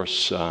of your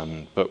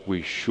Son. But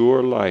we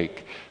sure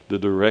like the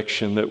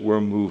direction that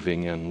we're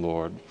moving in,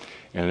 Lord,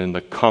 and in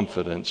the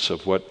confidence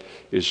of what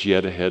is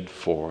yet ahead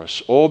for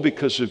us. All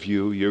because of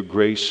you, your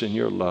grace and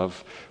your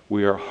love.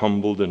 We are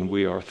humbled and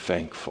we are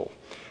thankful.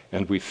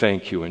 And we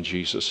thank you in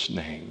Jesus'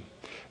 name.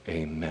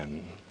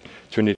 Amen. Trinity.